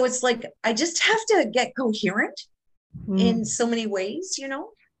 so it's like I just have to get coherent in so many ways, you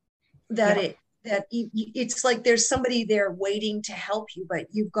know, that it's like there's somebody there waiting to help you, but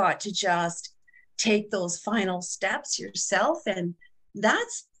you've got to just take those final steps yourself. And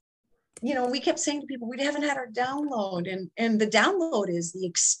that's, you know, we kept saying to people, we haven't had our download, and the download is the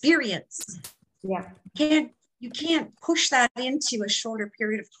experience. Yeah. You can't push that into a shorter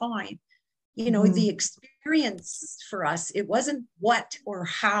period of time. You know, the experience for us, it wasn't what or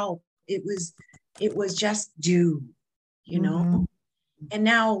how, it was just do, you know. And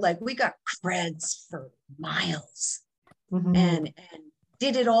now, like, we got creds for miles and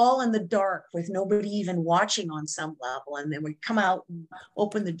did it all in the dark with nobody even watching on some level. And then we come out and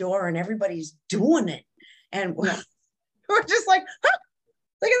open the door and everybody's doing it. And we're just like, huh,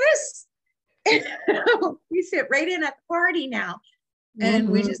 look at this. We sit right in at the party now, and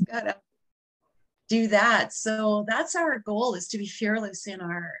we just gotta do that. So that's our goal, is to be fearless in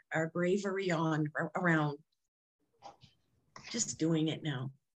our bravery around just doing it now.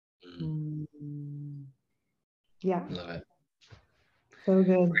 Yeah. Love it. So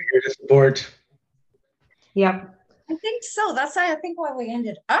good. We're here to support. Yep. I think so. That's I think why we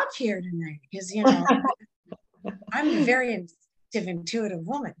ended up here tonight, because, you know, I'm a very intuitive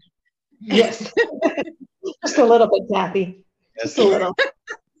woman. Yes. Just a little bit, Kathy. Just a little.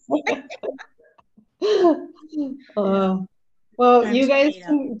 Well, you guys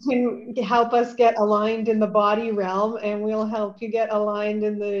can help us get aligned in the body realm, and we'll help you get aligned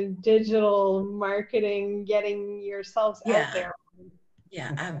in the digital marketing, getting yourselves out there.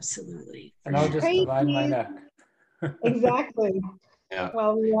 Yeah, absolutely. And I'll just align my neck. Exactly. Yeah.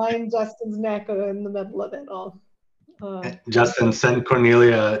 Well, we line Justin's neck in the middle of it all. Justin, send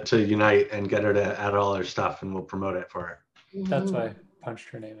Cornelia to Unite and get her to add all her stuff, and we'll promote it for her. That's why I punched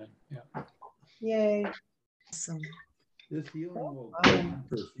her name in. Yeah. Yay. Awesome. This healing will go on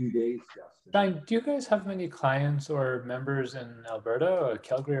for a few days, Justin. Brian, do you guys have many clients or members in Alberta or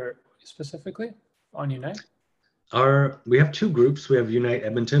Calgary specifically on Unite? We have two groups. We have Unite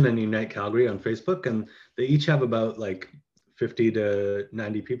Edmonton and Unite Calgary on Facebook, and they each have about like 50 to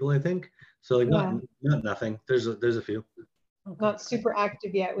 90 people, I think. So like not nothing. There's a few. Not super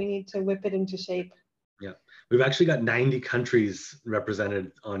active yet. We need to whip it into shape. Yeah, we've actually got 90 countries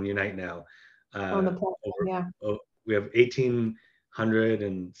represented on Unite now. On the platform, we have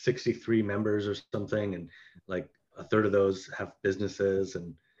 1,863 members or something, and like a third of those have businesses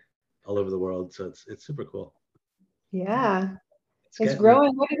and all over the world. So it's super cool. Yeah, it's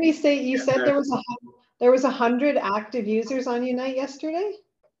growing. What did we say? You said there was 100 active users on Unite yesterday?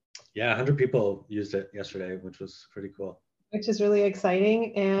 Yeah, 100 people used it yesterday, which was pretty cool. Which is really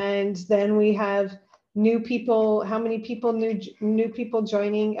exciting. And then we have new people, how many people, new people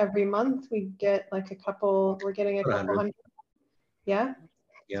joining every month. We get like we're getting a couple hundred. Yeah.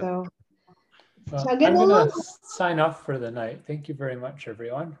 So well, I'm going to sign off for the night. Thank you very much,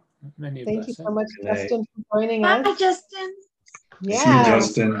 everyone. Many Thank blessings. you so much, Justin, for joining us. Bye, Justin. Yeah. See you,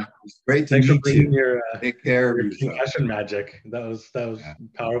 Justin. It's great to meet you. Take care of yourself. Concussion magic. That was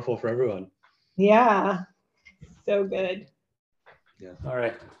powerful for everyone. Yeah. So good. Yeah. All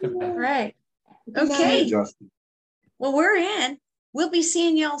right. Good night. All right. Good Okay. night. Justin. Well, we're in. We'll be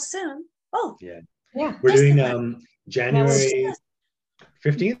seeing y'all soon. Oh. Yeah. Yeah. We're doing January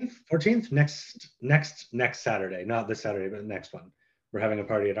 15th, 14th, next Saturday. Not this Saturday, but the next one. We're having a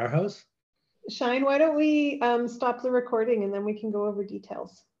party at our house. Shine, why don't we stop the recording and then we can go over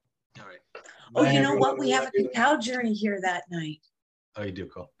details. All right. Oh, you know what? We have a cacao journey here that night. Oh, you do?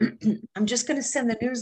 Cool. I'm just going to send the news